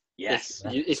 Yes.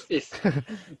 If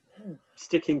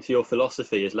sticking to your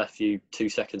philosophy has left you 2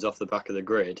 seconds off the back of the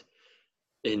grid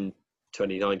in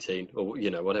 2019, or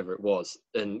whatever it was,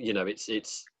 and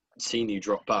it's seen you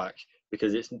drop back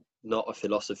because it's not a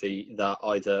philosophy that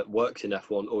either works in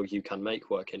F1 or you can make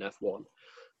work in F1,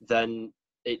 then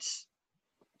it's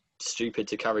stupid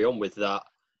to carry on with that,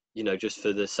 just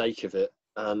for the sake of it.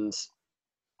 And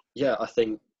yeah, I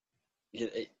think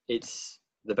it's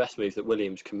the best move that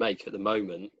Williams can make at the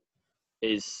moment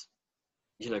is,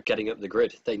 getting up the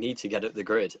grid. They need to get up the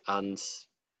grid, and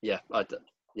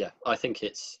I think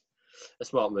it's a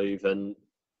smart move, and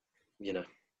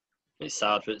it's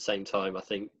sad, but at the same time, I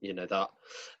think that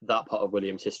part of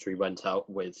Williams' history went out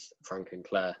with Frank and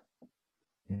Claire.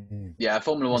 Yeah,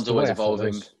 Formula One's always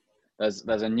evolving. There's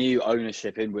a new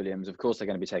ownership in Williams. Of course, they're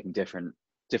going to be taking different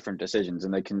decisions,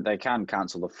 and they can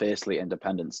cancel the fiercely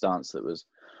independent stance that was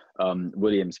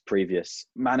Williams' previous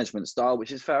management style,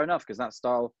 which is fair enough because that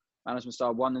management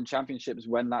style won in championships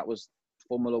when that was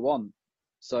Formula One.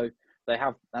 So they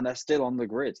have, and they're still on the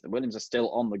grid. The Williams are still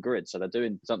on the grid, so they're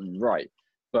doing something right.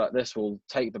 But this will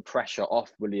take the pressure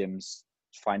off Williams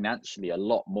financially a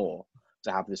lot more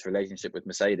to have this relationship with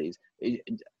Mercedes.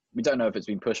 We don't know if it's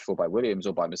been pushed for by Williams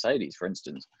or by Mercedes, for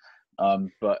instance,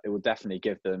 but it will definitely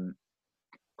give them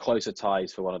closer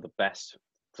ties for one of the best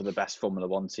for the best Formula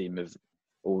One team of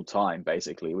all time,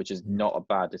 basically, which is not a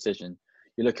bad decision.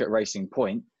 You look at Racing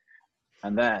Point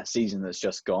and their season that's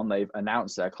just gone. They've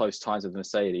announced their close ties with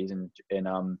Mercedes in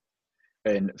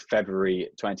February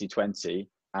 2020,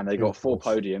 and they got 4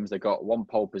 podiums. They got 1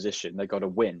 pole position. They got a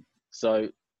win. So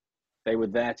they were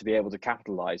there to be able to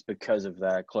capitalize because of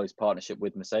their close partnership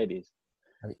with Mercedes.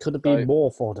 And it could have been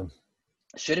more for them.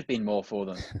 Should have been more for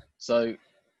them. So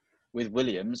with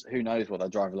Williams, who knows what their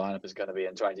driver lineup is going to be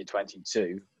in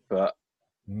 2022, but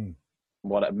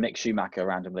what a Mick Schumacher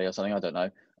randomly or something, I don't know.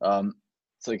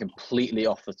 So completely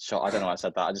off the shot. I don't know why I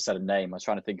said that. I just said a name. I was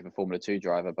trying to think of a Formula 2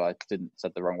 driver, but I didn't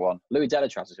said the wrong one. Louis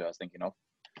Delétraz is who I was thinking of.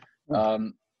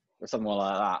 Or someone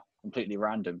like that, completely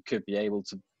random, could be able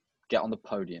to get on the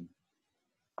podium.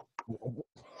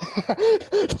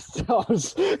 That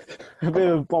was a bit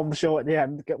of a bombshell at the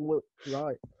end.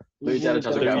 Right. Louis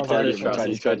Delétraz will get on the podium in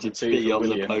 2022 be on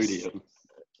Williams. the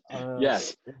podium.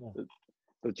 Yes.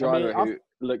 The driver who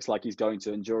looks like he's going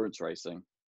to endurance racing.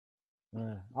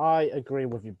 Yeah, I agree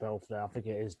with you both there. I think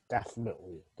it is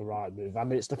definitely the right move. I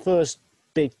mean, it's the first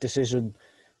big decision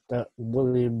that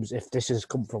Williams, if this has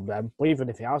come from them, but even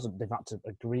if it hasn't, they've had to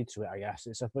agree to it, I guess.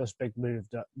 It's the first big move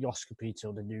that Jos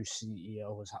Capito, the new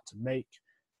CEO, has had to make.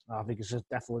 I think it's just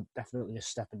definitely a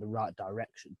step in the right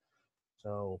direction.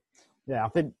 So, yeah, I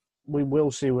think we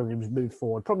will see Williams move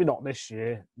forward. Probably not this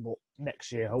year, but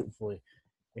next year, hopefully,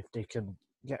 if they can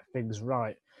get things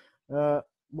right. We're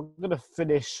going to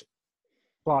finish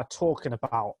by talking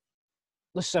about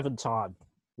the 7-time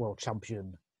world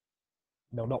champion.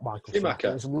 No, not Michael Schumacher.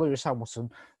 It was Lewis Hamilton.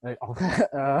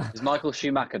 Is Michael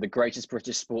Schumacher the greatest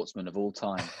British sportsman of all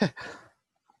time?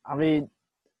 I mean...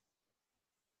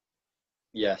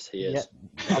 Yes, he is.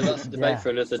 Yeah, but that's a debate for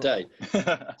another day.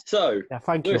 So,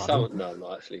 thank Lewis you, Hamilton... No, I'm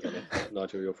not actually going to.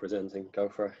 Nigel, you're presenting. Go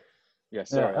for it. Yeah,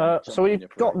 sorry. So he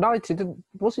got knighted.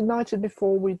 Was he knighted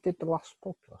before we did the last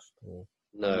podcast? Or?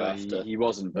 No, after. He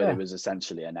wasn't, but it was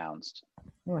essentially announced.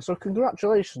 Yeah, so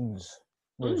congratulations,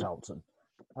 Lewis Hamilton.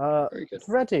 Very good.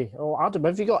 Freddie or Adam,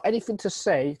 have you got anything to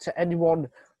say to anyone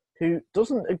who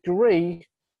doesn't agree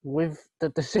with the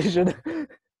decision?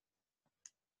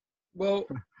 Well,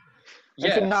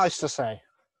 yes. Anything nice to say?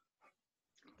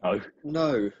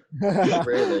 No, not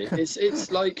really.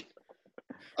 It's like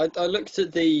I looked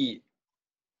at the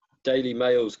Daily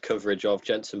Mail's coverage of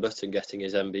Jenson Button getting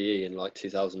his MBE in like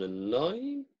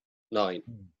 2009,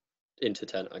 into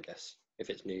 10, I guess,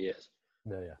 if it's New Year's.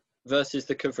 Yeah. Versus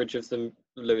the coverage of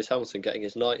Lewis Hamilton getting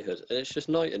his knighthood, and it's just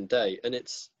night and day. And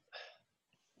it's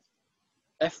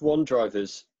F1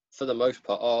 drivers for the most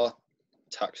part are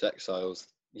tax exiles.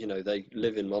 You know, they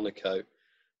live in Monaco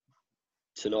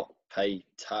to not pay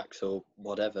tax or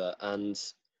whatever. And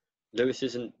Lewis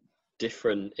isn't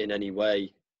different in any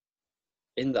way.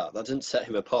 In that doesn't set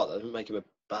him apart. That doesn't make him a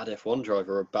bad F1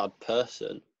 driver or a bad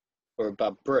person or a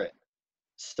bad Brit.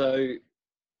 So,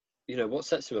 you know, what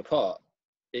sets him apart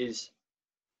is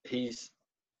he's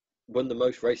won the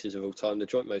most races of all time, the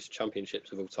joint most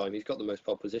championships of all time. He's got the most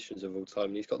pole positions of all time,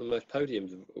 and he's got the most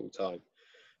podiums of all time.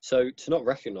 So to not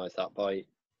recognise that by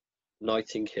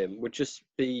knighting him would just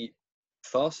be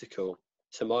farcical,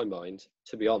 to my mind,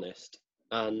 to be honest.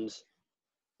 And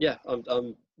yeah,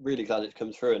 I'm really glad it's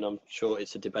come through, and I'm sure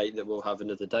it's a debate that we'll have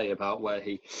another day about where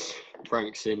he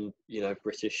ranks in, you know,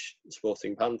 British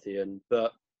sporting pantheon.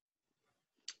 But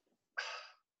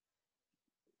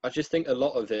I just think a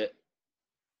lot of the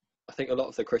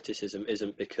criticism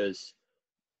isn't because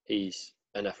he's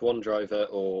an F1 driver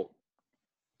or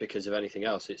because of anything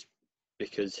else. It's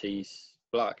because he's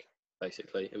black,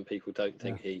 basically, and people don't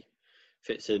think he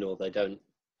fits in, or they don't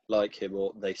like him,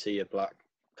 or they see a black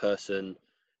person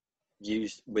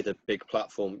used with a big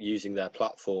platform using their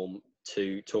platform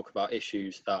to talk about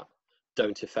issues that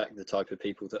don't affect the type of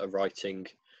people that are writing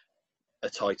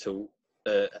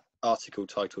a article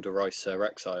titled "A Rice Sir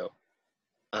Exile,"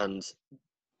 and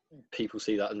people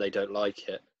see that and they don't like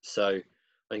it. So I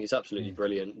think it's absolutely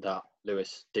brilliant that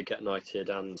Lewis did get knighted,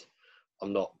 and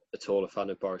I'm not at all a fan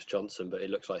of Boris Johnson, but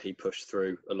it looks like he pushed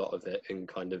through a lot of it and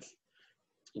kind of,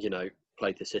 you know,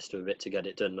 played the system a bit to get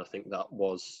it done. I think that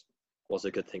was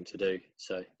a good thing to do.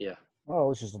 So yeah. Oh,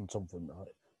 this has done something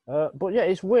right. But yeah,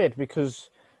 it's weird because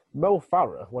Mo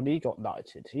Farah, when he got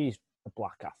knighted, he's a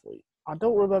black athlete. I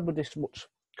don't remember this much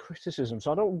criticism,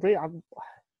 so I don't really.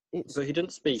 But he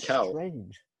didn't speak out.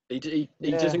 He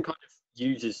doesn't kind of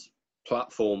use his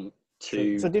platform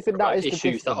to so do you think that is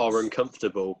issues that are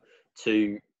uncomfortable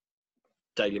to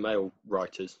Daily Mail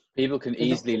writers. People can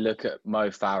easily look at Mo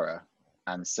Farah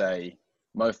and say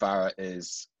Mo Farah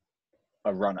is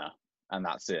a runner, and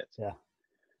that's it. Yeah.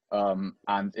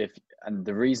 And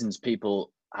the reasons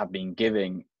people have been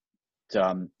giving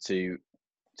to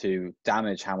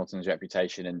damage Hamilton's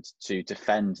reputation and to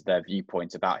defend their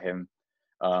viewpoint about him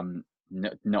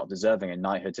not deserving a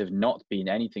knighthood have not been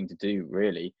anything to do,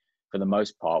 really, for the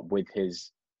most part, with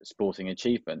his sporting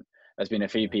achievement. There's been a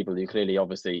few people who clearly,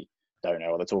 obviously, don't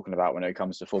know what they're talking about when it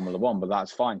comes to Formula One, but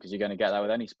that's fine because you're going to get that with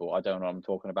any sport. I don't know what I'm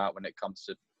talking about when it comes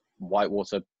to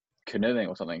whitewater canoeing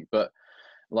or something, but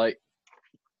like,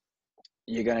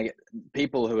 you're going to get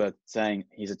people who are saying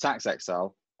he's a tax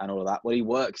exile and all of that. Well, he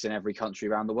works in every country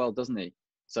around the world, doesn't he?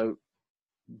 So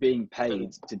being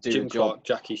paid to do Jim a job. Clark,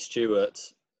 Jackie Stewart,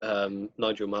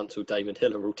 Nigel Mansell, Damon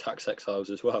Hill are all tax exiles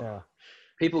as well. Yeah.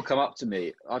 People come up to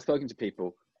me. I've spoken to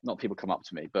people. Not people come up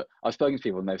to me, but I've spoken to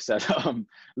people and they've said,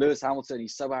 Lewis Hamilton,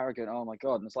 he's so arrogant. Oh my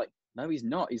God. And it's like, no, he's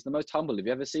not. He's the most humble. Have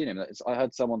you ever seen him? I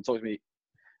heard someone talk to me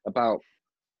about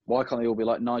why can't they all be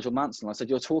like Nigel Mansell? I said,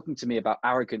 you're talking to me about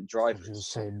arrogant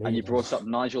drivers. And you brought up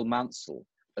Nigel Mansell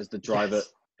as the driver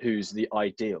who's the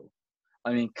ideal.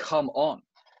 I mean, come on.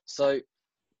 So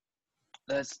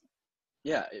there's,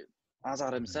 as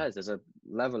Adam says, there's a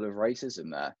level of racism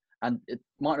there. And it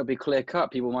might not be clear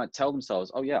cut. People might tell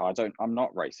themselves, oh yeah, I'm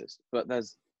not racist. But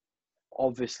there's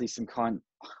obviously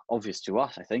obvious to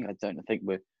us, I think. I don't think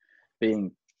we're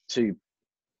being too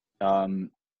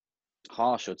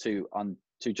harsh or too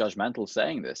judgmental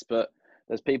saying this, but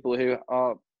there's people who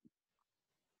are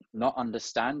not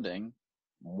understanding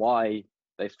why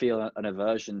they feel an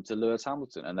aversion to Lewis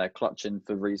Hamilton and they're clutching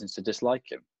for reasons to dislike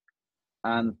him.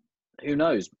 And who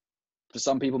knows? For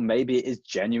some people, maybe it is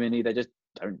genuinely they just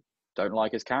don't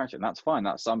like his character, and that's fine.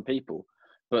 That's some people,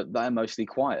 but they're mostly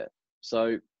quiet.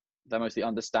 So they're mostly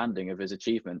understanding of his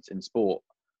achievements in sport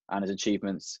and his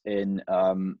achievements in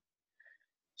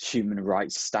human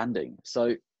rights standing.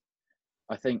 So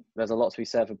I think there's a lot to be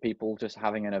said for people just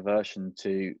having an aversion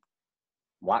to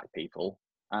black people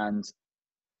and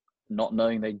not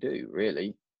knowing they do,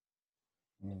 really.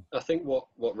 I think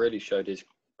what really showed his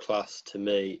class to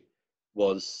me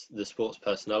was the Sports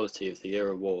Personality of the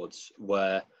Year awards,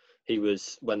 where he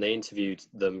was, when they interviewed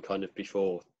them kind of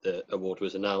before the award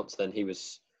was announced, then he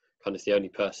was kind of the only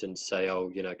person to say,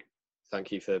 oh,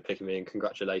 thank you for picking me and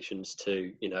congratulations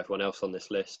to, everyone else on this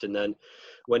list. And then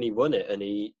when he won it and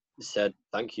he said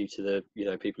thank you to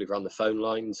the, people who ran the phone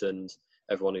lines and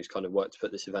everyone who's kind of worked to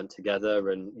put this event together,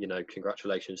 and,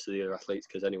 congratulations to the other athletes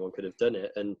because anyone could have done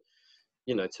it. And,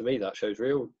 to me, that shows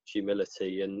real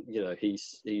humility. And,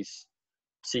 he's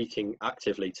seeking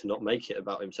actively to not make it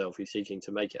about himself. He's seeking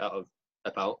to make it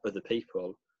about other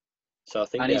people. So I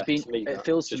think, and it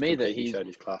feels to me that he showed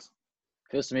his class.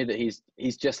 Feels to me that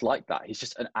he's just like that. He's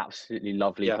just an absolutely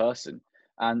lovely person.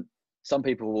 And some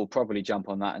people will probably jump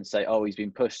on that and say, oh, he's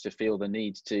been pushed to feel the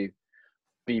need to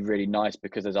be really nice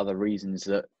because there's other reasons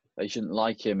that they shouldn't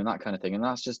like him and that kind of thing. And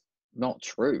that's just not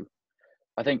true.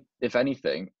 I think, if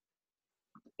anything,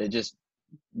 it just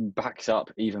backs up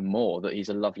even more that he's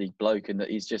a lovely bloke and that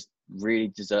he's just really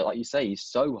deserved. Like you say, he's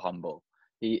so humble.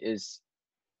 He's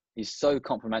so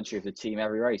complimentary of the team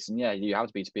every race. And yeah, you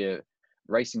have to be a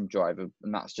racing driver,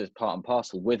 and that's just part and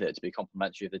parcel with it, to be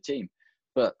complimentary of the team.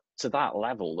 But to that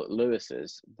level that Lewis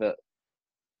is, that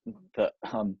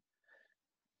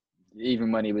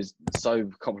even when he was so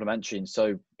complimentary and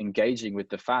so engaging with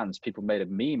the fans, people made a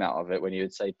meme out of it when he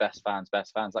would say best fans, that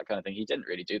kind of thing. He didn't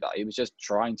really do that. He was just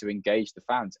trying to engage the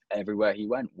fans everywhere he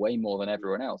went, way more than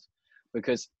everyone else,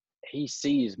 because he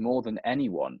sees more than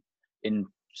anyone in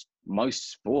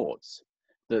most sports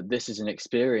that this is an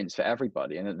experience for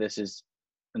everybody, and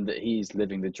that he's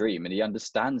living the dream, and he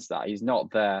understands that. He's not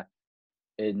there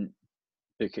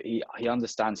because he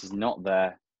understands he's not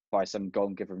there by some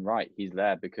God-given right. He's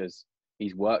there because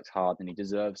he's worked hard and he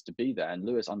deserves to be there. And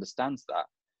Lewis understands that.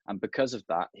 And because of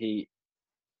that, he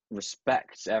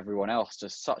respects everyone else to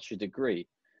such a degree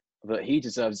that he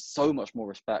deserves so much more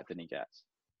respect than he gets.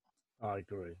 I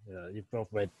agree. Yeah, you've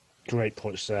both made great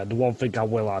points there. The one thing I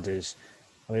will add is,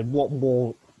 what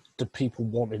more do people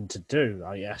want him to do,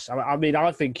 I guess?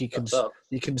 I think he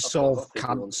can solve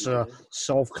cancer,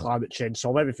 solve climate change,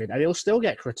 solve everything, and he'll still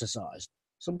get criticised.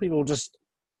 Some people are just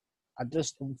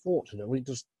unfortunately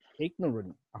just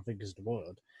ignorant, I think is the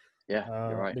word. Yeah,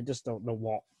 you're right. They just don't know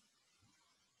what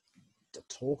they're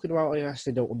talking about, I guess.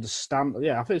 They don't understand.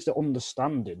 Yeah, I think it's the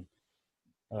understanding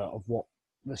of what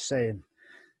they're saying.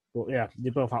 But yeah,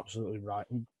 you're both absolutely right.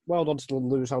 And well done to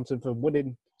Lewis Hamilton for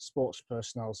winning Sports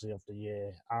Personality of the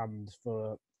Year and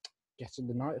for getting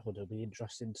the knighthood. It'll be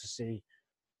interesting to see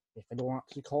if anyone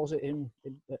actually calls him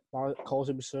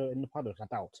Sir in the paddock. I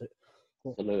doubt it.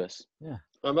 For Lewis. Yeah.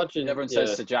 I imagine everyone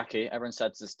says Sir Jackie, everyone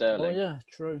says Sir Sterling. Oh yeah,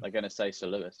 true. They're going to say Sir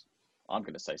Lewis. I'm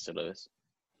going to say Sir Lewis.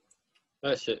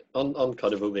 That's it. On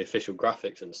kind of all the official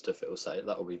graphics and stuff, it will say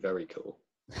that will be very cool.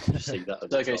 Just see that. At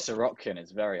the Sergei top. Sorokin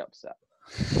is very upset.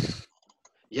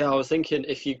 Yeah, I was thinking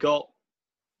if you got.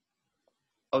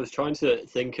 I was trying to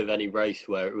think of any race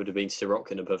where it would have been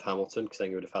Sirotkin above Hamilton, because then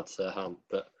you would have had Sir Ham,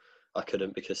 but I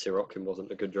couldn't because Sirotkin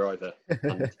wasn't a good driver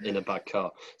and in a bad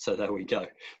car. So there we go.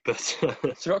 But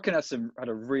Sorokin had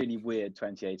a really weird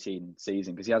 2018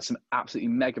 season because he had some absolutely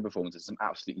mega performances, some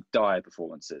absolutely dire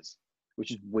performances,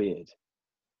 which is weird.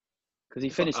 Because he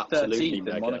finished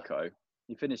 13th in Monaco.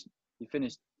 He finished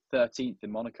 13th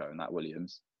in Monaco in that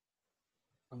Williams.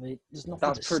 I mean, there's nothing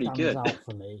That's that pretty stands good. out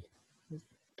for me.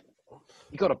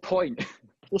 You got a point.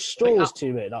 Well, Stroll was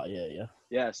teammate that year, yeah.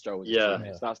 Yeah, Stroll was. Yeah.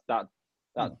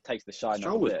 That takes the shine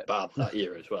Stroll off was it. bad that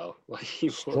year as well. Like he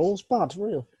was. Stroll's bad,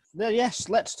 real. Yes,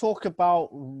 let's talk about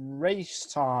race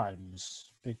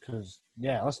times because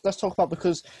let's talk about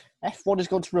because F1 is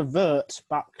going to revert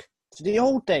back to the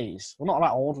old days. Well, not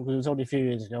that old because it was only a few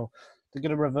years ago. They're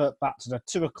going to revert back to the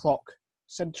 2 o'clock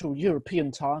Central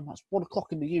European time. That's 1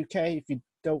 o'clock in the UK. If you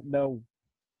don't know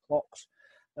clocks,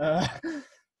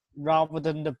 rather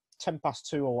than the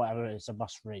 2 or whatever it is, a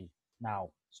must read now.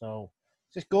 So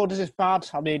is this good? Is this bad?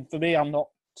 I mean, for me, I'm not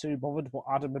too bothered, but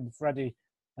Adam and Freddie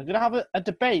are going to have a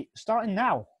debate starting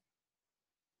now.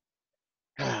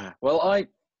 Well, I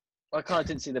kind of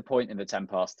didn't see the point in the 10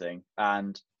 past thing.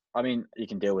 And, I mean, you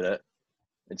can deal with it.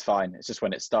 It's fine. It's just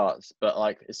when it starts. But,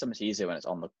 like, it's so much easier when it's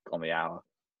on the hour.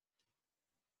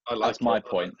 That's my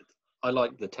point. I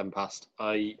like the 10 past.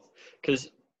 Because,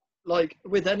 like,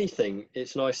 with anything,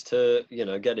 it's nice to,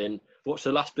 get in, watch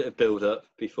the last bit of build-up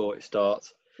before it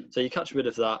starts. So you catch a bit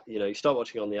of that, you start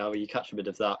watching on the hour, you catch a bit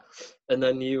of that, and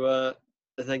then you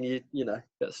get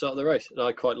to start the race. And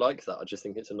I quite like that. I just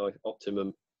think it's a nice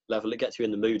optimum level. It gets you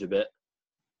in the mood a bit.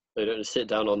 You don't just sit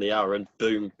down on the hour and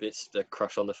boom, it's a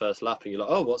crash on the first lap, and you're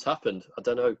like, oh, what's happened? I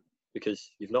don't know,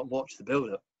 because you've not watched the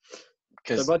build-up.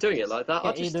 So by doing it like that,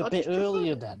 I just bit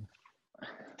earlier then.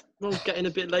 Well, getting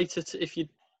a bit later if you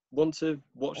want to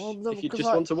watch. If you just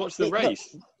want to watch the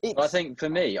race. I think for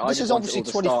me, I just want it all to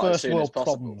start as soon as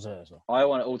possible. I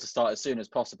want it all to start as soon as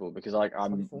possible because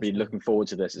I'm been looking forward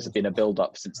to this. It's been a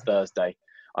build-up since Thursday.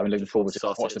 I've been looking forward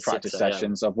to watch the practice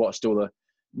sessions. I've watched all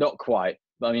not quite,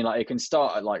 but I mean, like it can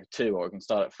start at like 2 or it can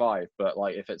start at 5. But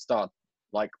like if it starts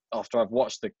like after I've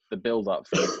watched the build-up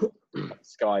for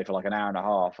Sky for like an hour and a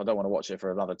half, I don't want to watch it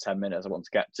for another 10 minutes. I want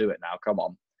to get to it now. Come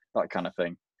on, that kind of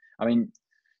thing. I mean,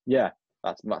 yeah.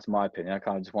 That's my opinion. I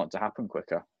kind of just want it to happen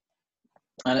quicker.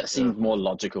 And it seems more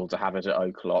logical to have it at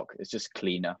 0:00. It's just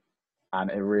cleaner.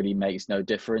 And it really makes no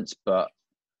difference, but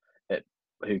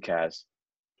who cares?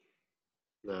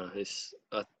 No, I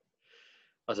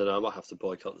don't know, I might have to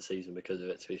boycott the season because of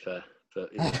it, to be fair.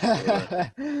 But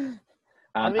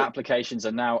applications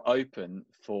are now open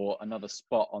for another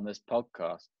spot on this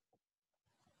podcast.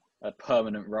 A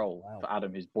permanent role for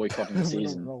Adam who's boycotting the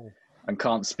season. And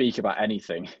can't speak about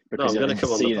anything because I'm going to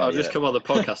come on. I'll just come on the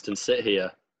podcast and sit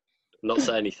here, not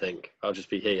say anything. I'll just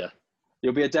be here.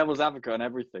 You'll be a devil's advocate on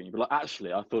everything. You'll be like,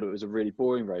 actually, I thought it was a really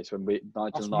boring race when Nigel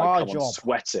and I come on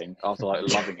sweating after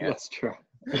like loving it. That's true.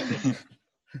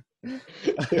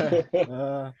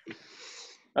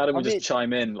 Adam would just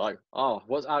chime in like, "Oh,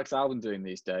 what's Alex Albon doing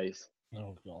these days?"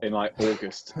 Oh God. In like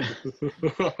August.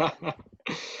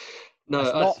 No,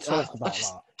 not talk about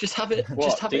that. Just have it.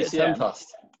 Just have it at 10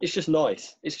 past. It's just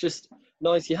nice. It's just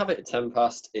nice. You have it at 10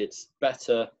 past. It's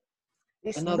better.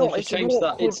 It's and now not. they've changed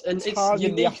that. It's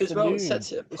unique as well. It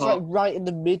sets it apart. It's like right in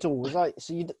the middle. It's like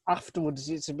afterwards.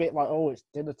 It's a bit like it's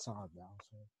dinner time now.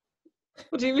 So.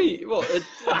 What do you mean? What?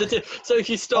 So if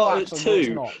you start at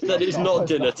 2, then it's not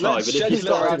dinner time. But if you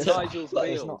start at Nigel's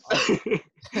meals.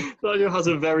 Nigel has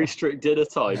a very strict dinner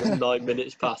time at 9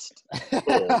 minutes past 4.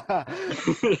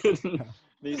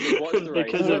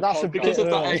 Because of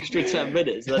that extra 10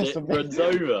 minutes, then it runs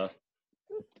over.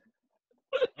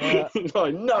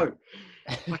 No,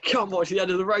 I can't watch the end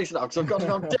of the race now because I've got to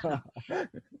have dinner.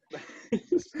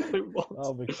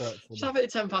 That'll be quite funny. Just have it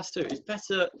at 10 past 2. It's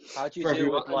better. How do you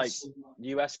deal with like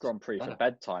US Grand Prix for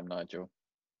bedtime, Nigel?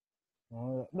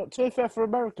 Not to be fair for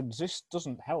Americans, this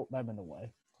doesn't help them in a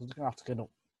way because they're gonna have to get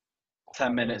up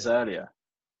 10 minutes earlier.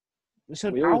 It's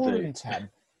an hour and 10.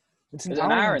 It's an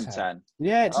hour and 10.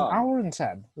 Yeah, it's an hour and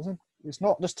 10. It's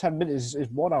not just 10 minutes.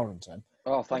 It's 1 hour and 10.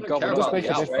 Oh, thank God! We're not in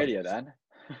Australia then.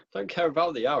 Don't care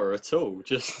about the hour at all.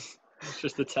 Just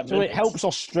the 10 minutes. So it helps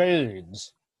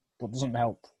Australians, but doesn't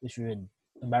help if you're in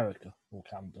America or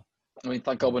Canada. I mean,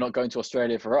 thank God we're not going to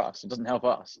Australia for us. It doesn't help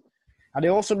us. And it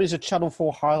also means the Channel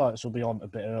 4 highlights will be on a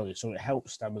bit early, so it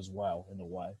helps them as well in a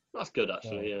way. That's good,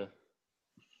 actually. Yeah,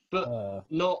 but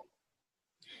not.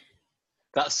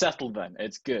 That's settled then.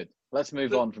 It's good. Let's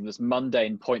move on from this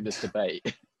mundane, pointless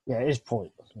debate. Yeah, it is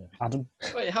pointless. Yeah. Adam?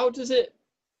 Wait, how does it?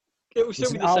 It will still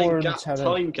It's be an the same hour and 10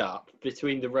 time gap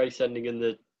between the race ending and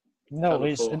the. No, Channel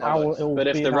it's 4 an highlights. hour. It'll But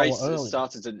if be the an hour race early.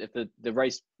 started, if the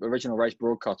original race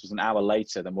broadcast was an hour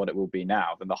later than what it will be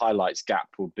now, then the highlights gap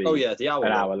will be. Oh yeah, the hour.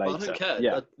 an hour But I later. don't care.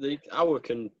 Yeah. The hour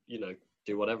can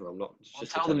do whatever. I'm not. It's Well,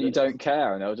 just tell a them 10 you minutes. don't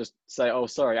care, and they'll just say, "Oh,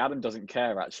 sorry, Adam doesn't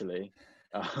care." Actually,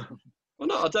 Well,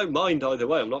 no, I don't mind either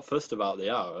way. I'm not fussed about the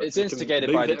hour. it's You can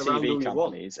instigated by move the it around TV all you want.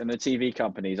 companies, and the TV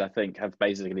companies, I think, have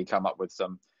basically come up with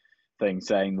some thing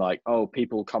saying like, "Oh,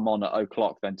 people come on at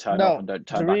 0:00, then turn No, off and don't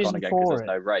turn the back on reason again because for there's it-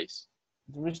 no race."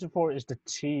 The reason for it is the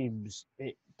teams.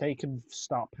 They can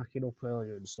start packing up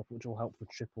earlier and stuff, which will help for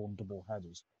triple and double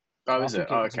headers. Oh, I is it?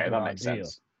 think Oh, it's a okay, good that makes idea.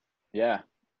 sense. Yeah,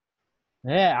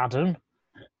 Yeah, Adam.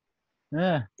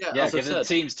 Yeah. yeah. As I Give the said,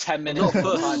 teams 10 I'm minutes not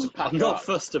more time to fussed. pack I'm not up.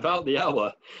 fussed about the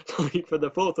hour. Like for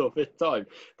the fourth or fifth time,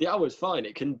 the hour's fine.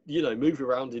 It can move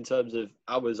around in terms of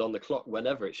hours on the clock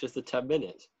whenever. It's just the 10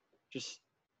 minutes. Just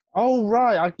Oh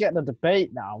right, I get the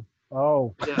debate now.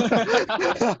 Oh,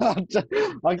 I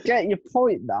get your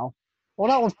point now.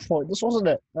 Well, that was pointless, wasn't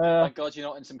it? Thank God you're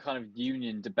not in some kind of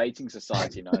union debating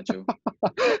society, Nigel.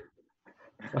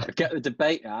 Get the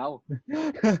debate now.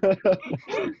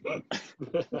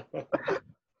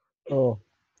 Oh,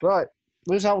 right.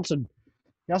 Lewis Hamilton.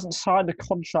 He hasn't signed a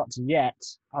contract yet,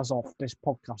 as of this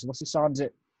podcast, unless he signs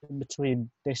it in between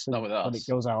this and Not with when us.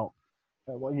 it goes out.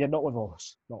 Well, yeah, not with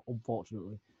us, not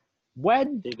unfortunately.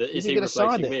 When is he he going to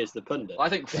sign replacing it? me as the pundit? I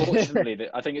think fortunately,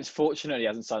 it's fortunate he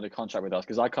hasn't signed a contract with us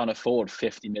because I can't afford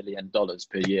 $50 million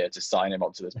per year to sign him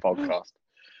up to this podcast.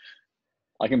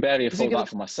 I can barely Is he afford gonna- that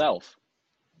for myself.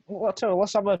 Well, I tell you,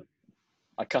 let's have a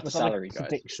I cut the let's have a salary, guys.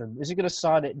 prediction. Is he going to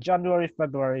sign it January,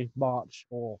 February, March,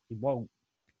 or he won't?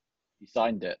 He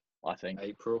signed it, I think.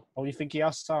 April. Or you think he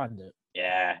has signed it?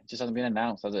 Yeah, it just hasn't been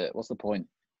announced, has it? What's the point?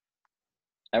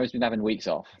 Everyone's been having weeks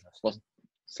off. What's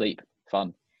sleep,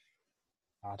 fun.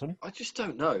 Adam? I just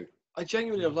don't know. I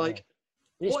genuinely am like,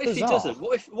 It's what if he bizarre. doesn't?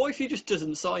 What if he just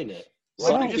doesn't sign it?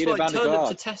 Well, What if he just Peter like Van der turn up Graag.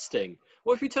 to testing?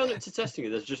 What if we turn up to testing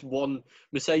and there's just one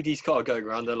Mercedes car going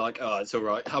around? They're like, oh, it's all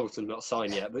right. Hamilton's not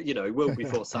signed yet, but he will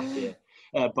before Saturday,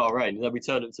 Bahrain. And then we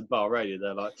turn up to Bahrain and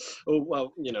they're like, oh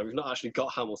well, we've not actually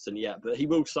got Hamilton yet, but he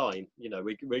will sign.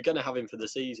 We're going to have him for the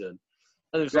season.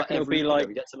 And it's Do you like reckon it'll every be like-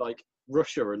 we get to like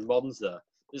Russia and Monza.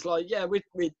 It's like, yeah, we're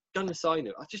going to sign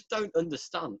him. I just don't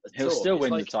understand at He'll all. still It's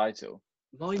win like the title.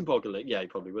 mind-boggling. Yeah, he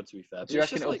probably would, to be fair. Do you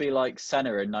reckon it'll be like Senna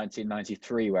in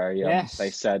 1993, where Yes. they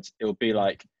said it'll be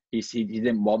like he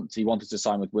wanted to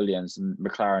sign with Williams, and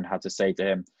McLaren had to say to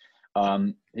him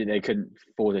they couldn't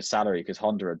afford his salary because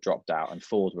Honda had dropped out and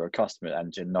Ford were a customer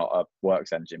engine, not a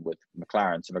works engine with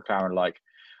McLaren. So McLaren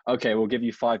okay, we'll give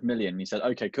you $5 million. And he said,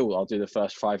 okay, cool, I'll do the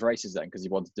first 5 races then because he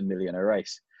wanted $1 million a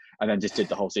race, and then just did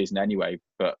the whole season anyway,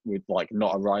 but with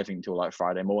not arriving until like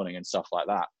Friday morning and stuff like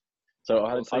that. So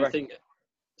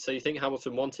So you think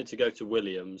Hamilton wanted to go to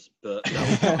Williams, but now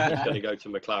he's going to go to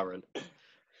McLaren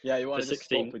yeah, you for wanted to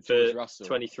 16 swap with for George Russell.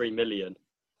 23 million?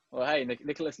 Well, hey,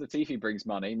 Nicholas Latifi brings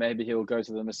money. Maybe he'll go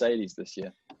to the Mercedes this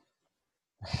year.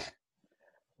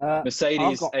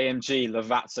 Mercedes, got- AMG,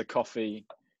 Lavazza Coffee,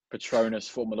 Petronas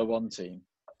Formula One team.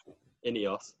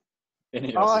 Ineos.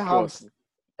 Ineos, I of have course.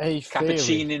 a theory.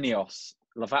 Cappuccino Ineos.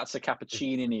 Lavazza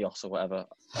Cappuccino Ineos or whatever.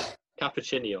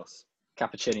 Cappuccinos.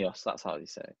 Cappuccinos, that's how you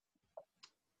say it.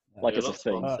 Yeah. Like You're it's a not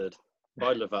thing. sponsored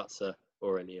by Lavazza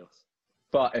or Ineos.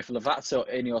 But if Lavazza or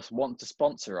Ineos want to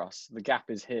sponsor us, the gap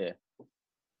is here.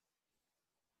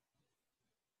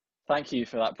 Thank you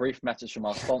for that brief message from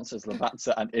our sponsors,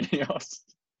 Lavazza and Ineos.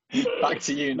 Back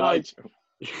to you, Nigel.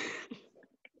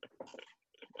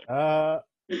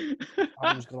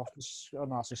 Adam's got off this. Oh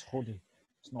no, it's his hoodie.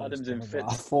 It's not Adam's his in hoodie, fits.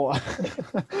 I thought.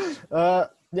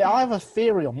 Yeah, I have a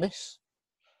theory on this.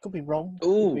 Could be wrong. could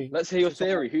Ooh, be- let's hear your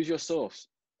theory. Who's your source?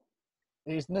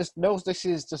 This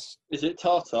is just. Is it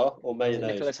tartar or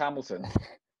mayonnaise? Nicholas Hamilton.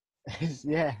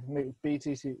 Yeah,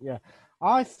 BTC. Yeah,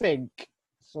 I think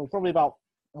so. Probably about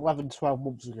 11, 12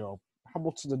 months ago,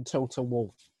 Hamilton and Toto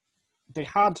Wolff, they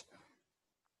had,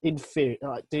 in theory,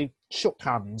 they shook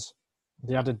hands.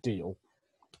 They had a deal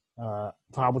for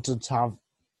Hamilton to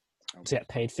get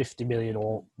paid 50 million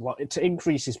or to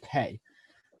increase his pay,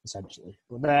 essentially.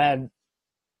 But then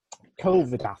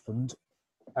COVID happened,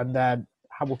 and then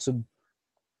Hamilton.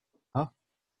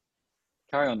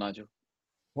 Carry on, Nigel.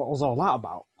 What was all that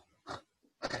about?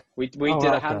 We Oh, did right,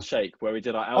 a okay. handshake where we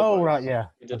did our elbows. Oh right, yeah.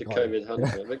 We did a Okay. COVID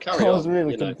handshake. But carry I on. was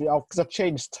really you know. confused because I've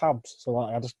changed tabs, so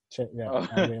I just yeah. Oh.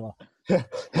 I realised. Yeah,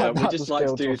 we That just like to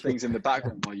failed do us. things in the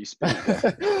background while you speak.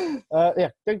 Yeah,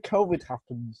 then COVID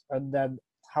happens, and then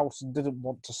Houghton didn't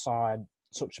want to sign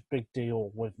such a big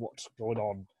deal with what's going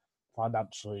on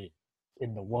financially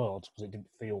in the world because it didn't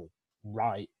feel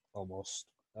right almost.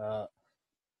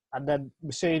 And then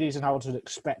Mercedes and Hamilton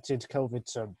expected COVID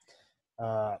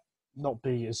to not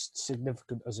be as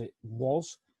significant as it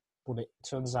was, but it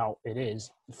turns out it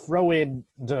is. Throw in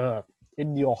the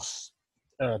Ineos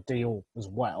deal as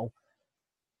well,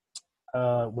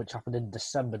 which happened in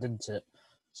December, didn't it?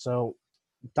 So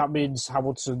that means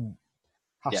Hamilton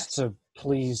has to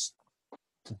please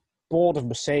the board of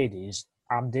Mercedes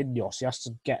and Ineos. He has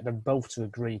to get them both to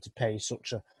agree to pay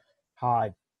such a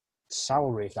high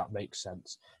salary, if that makes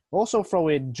sense. Also throw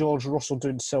in George Russell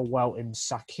doing so well in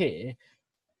Sakir.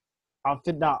 I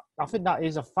think that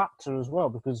is a factor as well,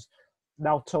 because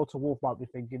now Toto Wolff might be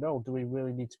thinking, oh, do we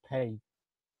really need to pay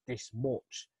this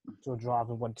much to a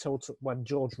driver when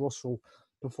George Russell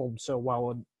performed so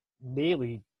well and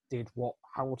nearly did what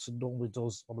Hamilton normally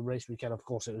does on a race weekend? Of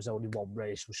course, it was only one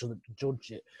race. We shouldn't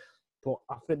judge it. But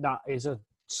I think that is a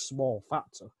small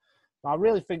factor. But I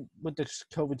really think with this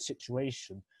COVID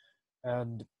situation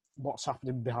and what's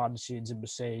happening behind the scenes in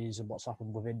Mercedes and what's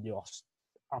happened with Ineos,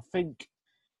 I think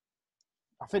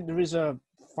there is a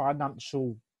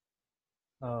financial,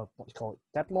 what do you call it,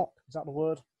 deadlock? Is that the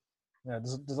word?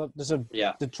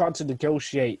 Yeah, they're trying to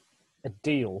negotiate a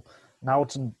deal. And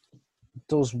Hamilton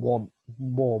does want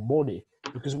more money,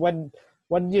 because when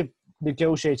you're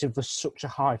negotiating for such a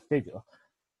high figure,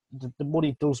 the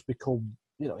money does become,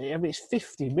 it's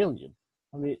 50 million.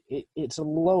 I mean, it's a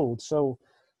load. So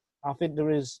I think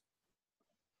there is,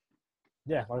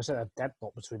 like I said, a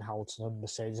deadlock between Hamilton and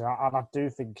Mercedes. And I do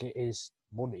think it is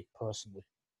money, personally.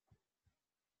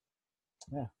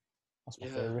 Yeah, that's my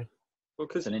theory. Well,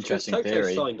 because an interesting Toto's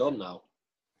theory. Signed on now.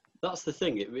 That's the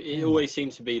thing. It always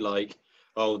seems to be like,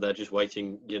 oh, they're just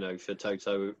waiting, for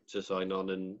Toto to sign on,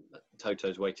 and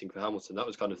Toto's waiting for Hamilton. That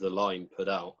was kind of the line put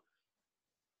out.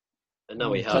 And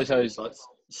now he has. It's like,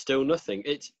 still nothing.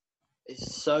 It's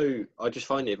so. I just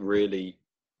find it really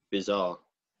bizarre.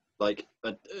 Like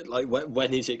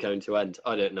when is it going to end?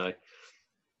 I don't know.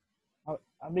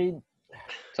 I mean,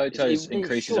 Toto's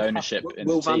increased his ownership in the team.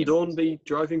 Will Van Dorn be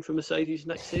driving for Mercedes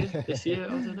this year? I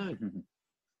don't know.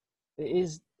 It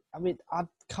is. I mean, I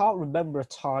can't remember a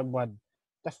time when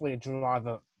definitely a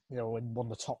driver, in one of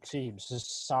the top teams has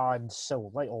signed so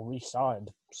late or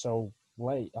re-signed so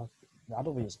late. I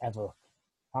don't think it's ever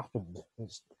happened.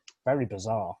 It's very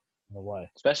bizarre in a way.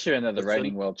 Especially when they're the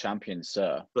reigning world champions,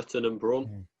 sir. Button and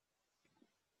Braun.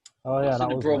 Oh yeah, that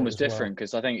was Braun was different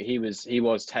because I think he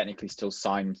was technically still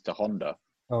signed to Honda.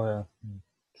 Oh yeah.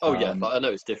 Oh yeah, but I know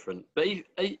it's different. But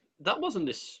that wasn't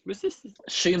this. Was this?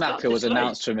 Schumacher was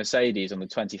announced to Mercedes on the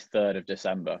 23rd of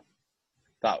December,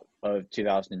 of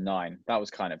 2009. That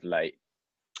was kind of late.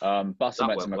 Button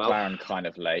went to McLaren kind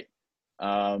of late.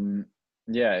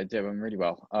 Yeah, it did went really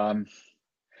well. I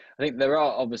think there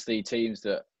are obviously teams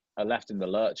that are left in the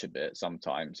lurch a bit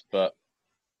sometimes, but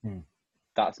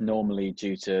that's normally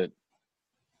due to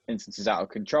instances out of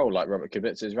control, like Robert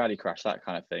Kubica's rally crash, that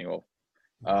kind of thing, or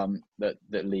that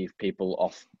leave people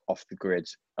off the grid.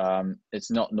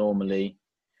 It's not normally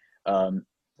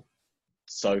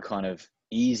so kind of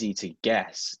easy to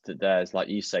guess that there's, like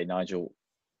you say, Nigel,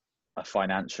 a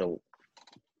financial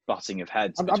butting of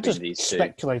heads between these two. I'm just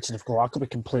speculating, of course. I could be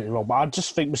completely wrong, but I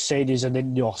just think Mercedes and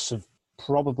Ineos have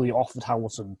probably offered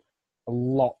Hamilton a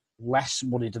lot less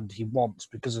money than he wants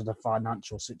because of the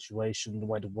financial situation, the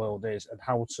way the world is, and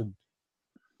Hamilton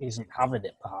isn't having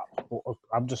it, perhaps. But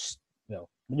I'm just,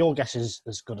 your guess is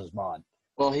as good as mine.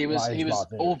 Well, he was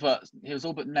all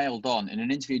but nailed on in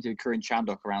an interview with Karun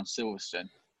Chandhok around Silverstone.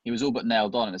 He was all but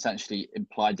nailed on and essentially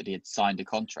implied that he had signed a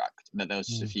contract and that there was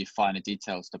just a few finer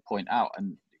details to point out.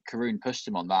 And Karun pushed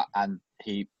him on that, and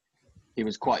he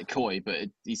was quite coy, but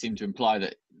he seemed to imply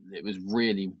that it was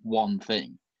really one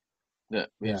thing that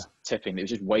was tipping. It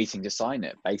was just waiting to sign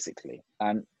it, basically.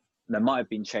 And there might have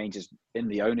been changes in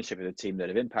the ownership of the team that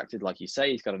have impacted. Like you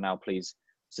say, he's got to now please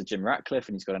Sir Jim Ratcliffe,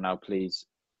 and he's got to now please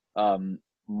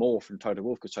more from Toto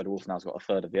Wolff, because Toto Wolff now's got a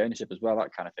third of the ownership as well,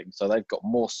 that kind of thing. So they've got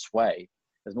more sway.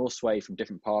 There's more sway from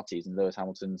different parties in Lewis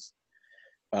Hamilton's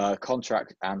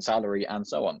contract and salary and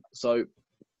so on. So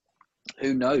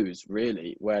who knows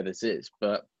really where this is,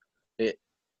 but it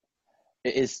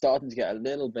is starting to get a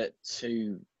little bit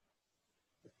too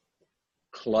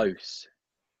close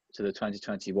to the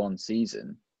 2021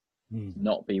 season to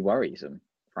not be worrisome,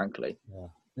 frankly. Yeah,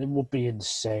 it would be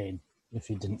insane if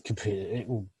he didn't compete.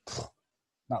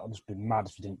 That would just be mad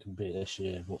if he didn't compete this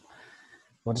year. But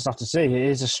we'll just have to see. It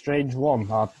is a strange one.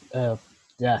 Bottas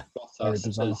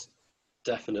is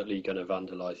definitely going to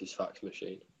vandalise his fax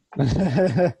machine.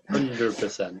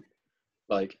 100%.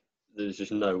 Like, there's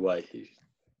just no way he's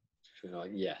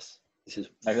like, yes, this is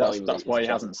Maybe finally that's his why he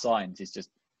chance. hasn't signed.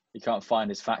 He can't find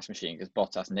his fax machine because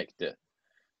Bottas nicked it.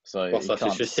 So he Bottas is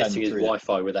can't just send hitting his through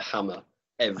Wi-Fi with a hammer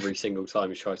every single time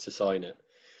he tries to sign it.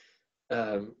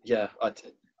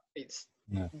 It's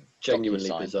Yeah. genuinely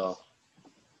DocuSign. bizarre.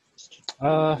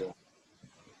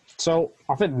 So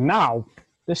I think now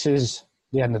this is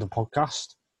the end of the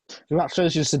podcast.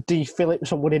 Congratulations to D.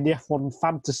 Phillips on winning the F1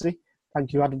 Fantasy.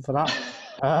 Thank you, Adam, for that.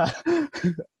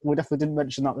 We definitely didn't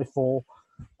mention that before.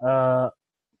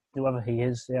 Whoever he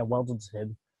is, yeah, well done to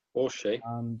him. Or she.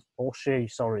 Or she.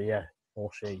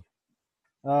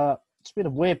 It's been a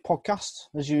weird podcast,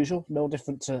 as usual. No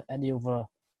different to any other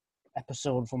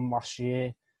episode from last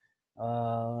year.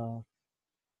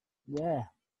 Yeah.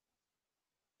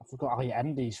 I forgot how you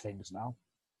end these things now.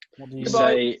 What do you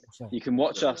say? You can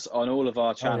watch us on all of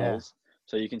our channels.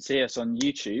 So you can see us on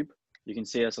YouTube. You can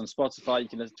see us on Spotify. You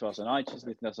can listen to us on iTunes.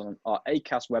 Listen to us on our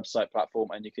Acast website platform.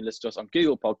 And you can listen to us on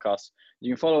Google Podcasts.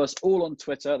 You can follow us all on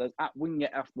Twitter. There's at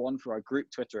WingItF1 for our group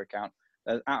Twitter account.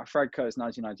 There's at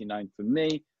FredCoats1999 for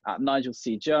me. At Nigel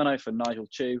C. Journo for Nigel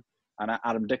Chu. And at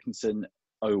Adam Dickinson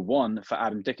 01 for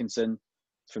Adam Dickinson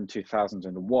from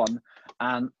 2001.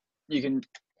 And you can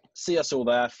see us all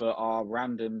there for our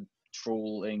random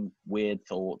trawling, weird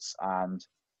thoughts and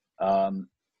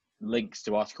links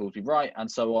to articles we write and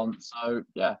so on. So,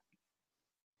 yeah.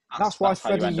 That's why how you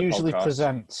Freddie end a usually podcast.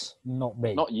 presents, not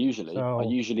me. Not usually. So- I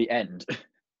usually end.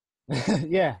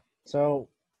 Yeah. So,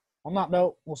 on that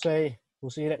note, we'll see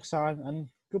you next time and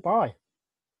goodbye.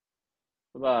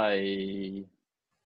 Bye.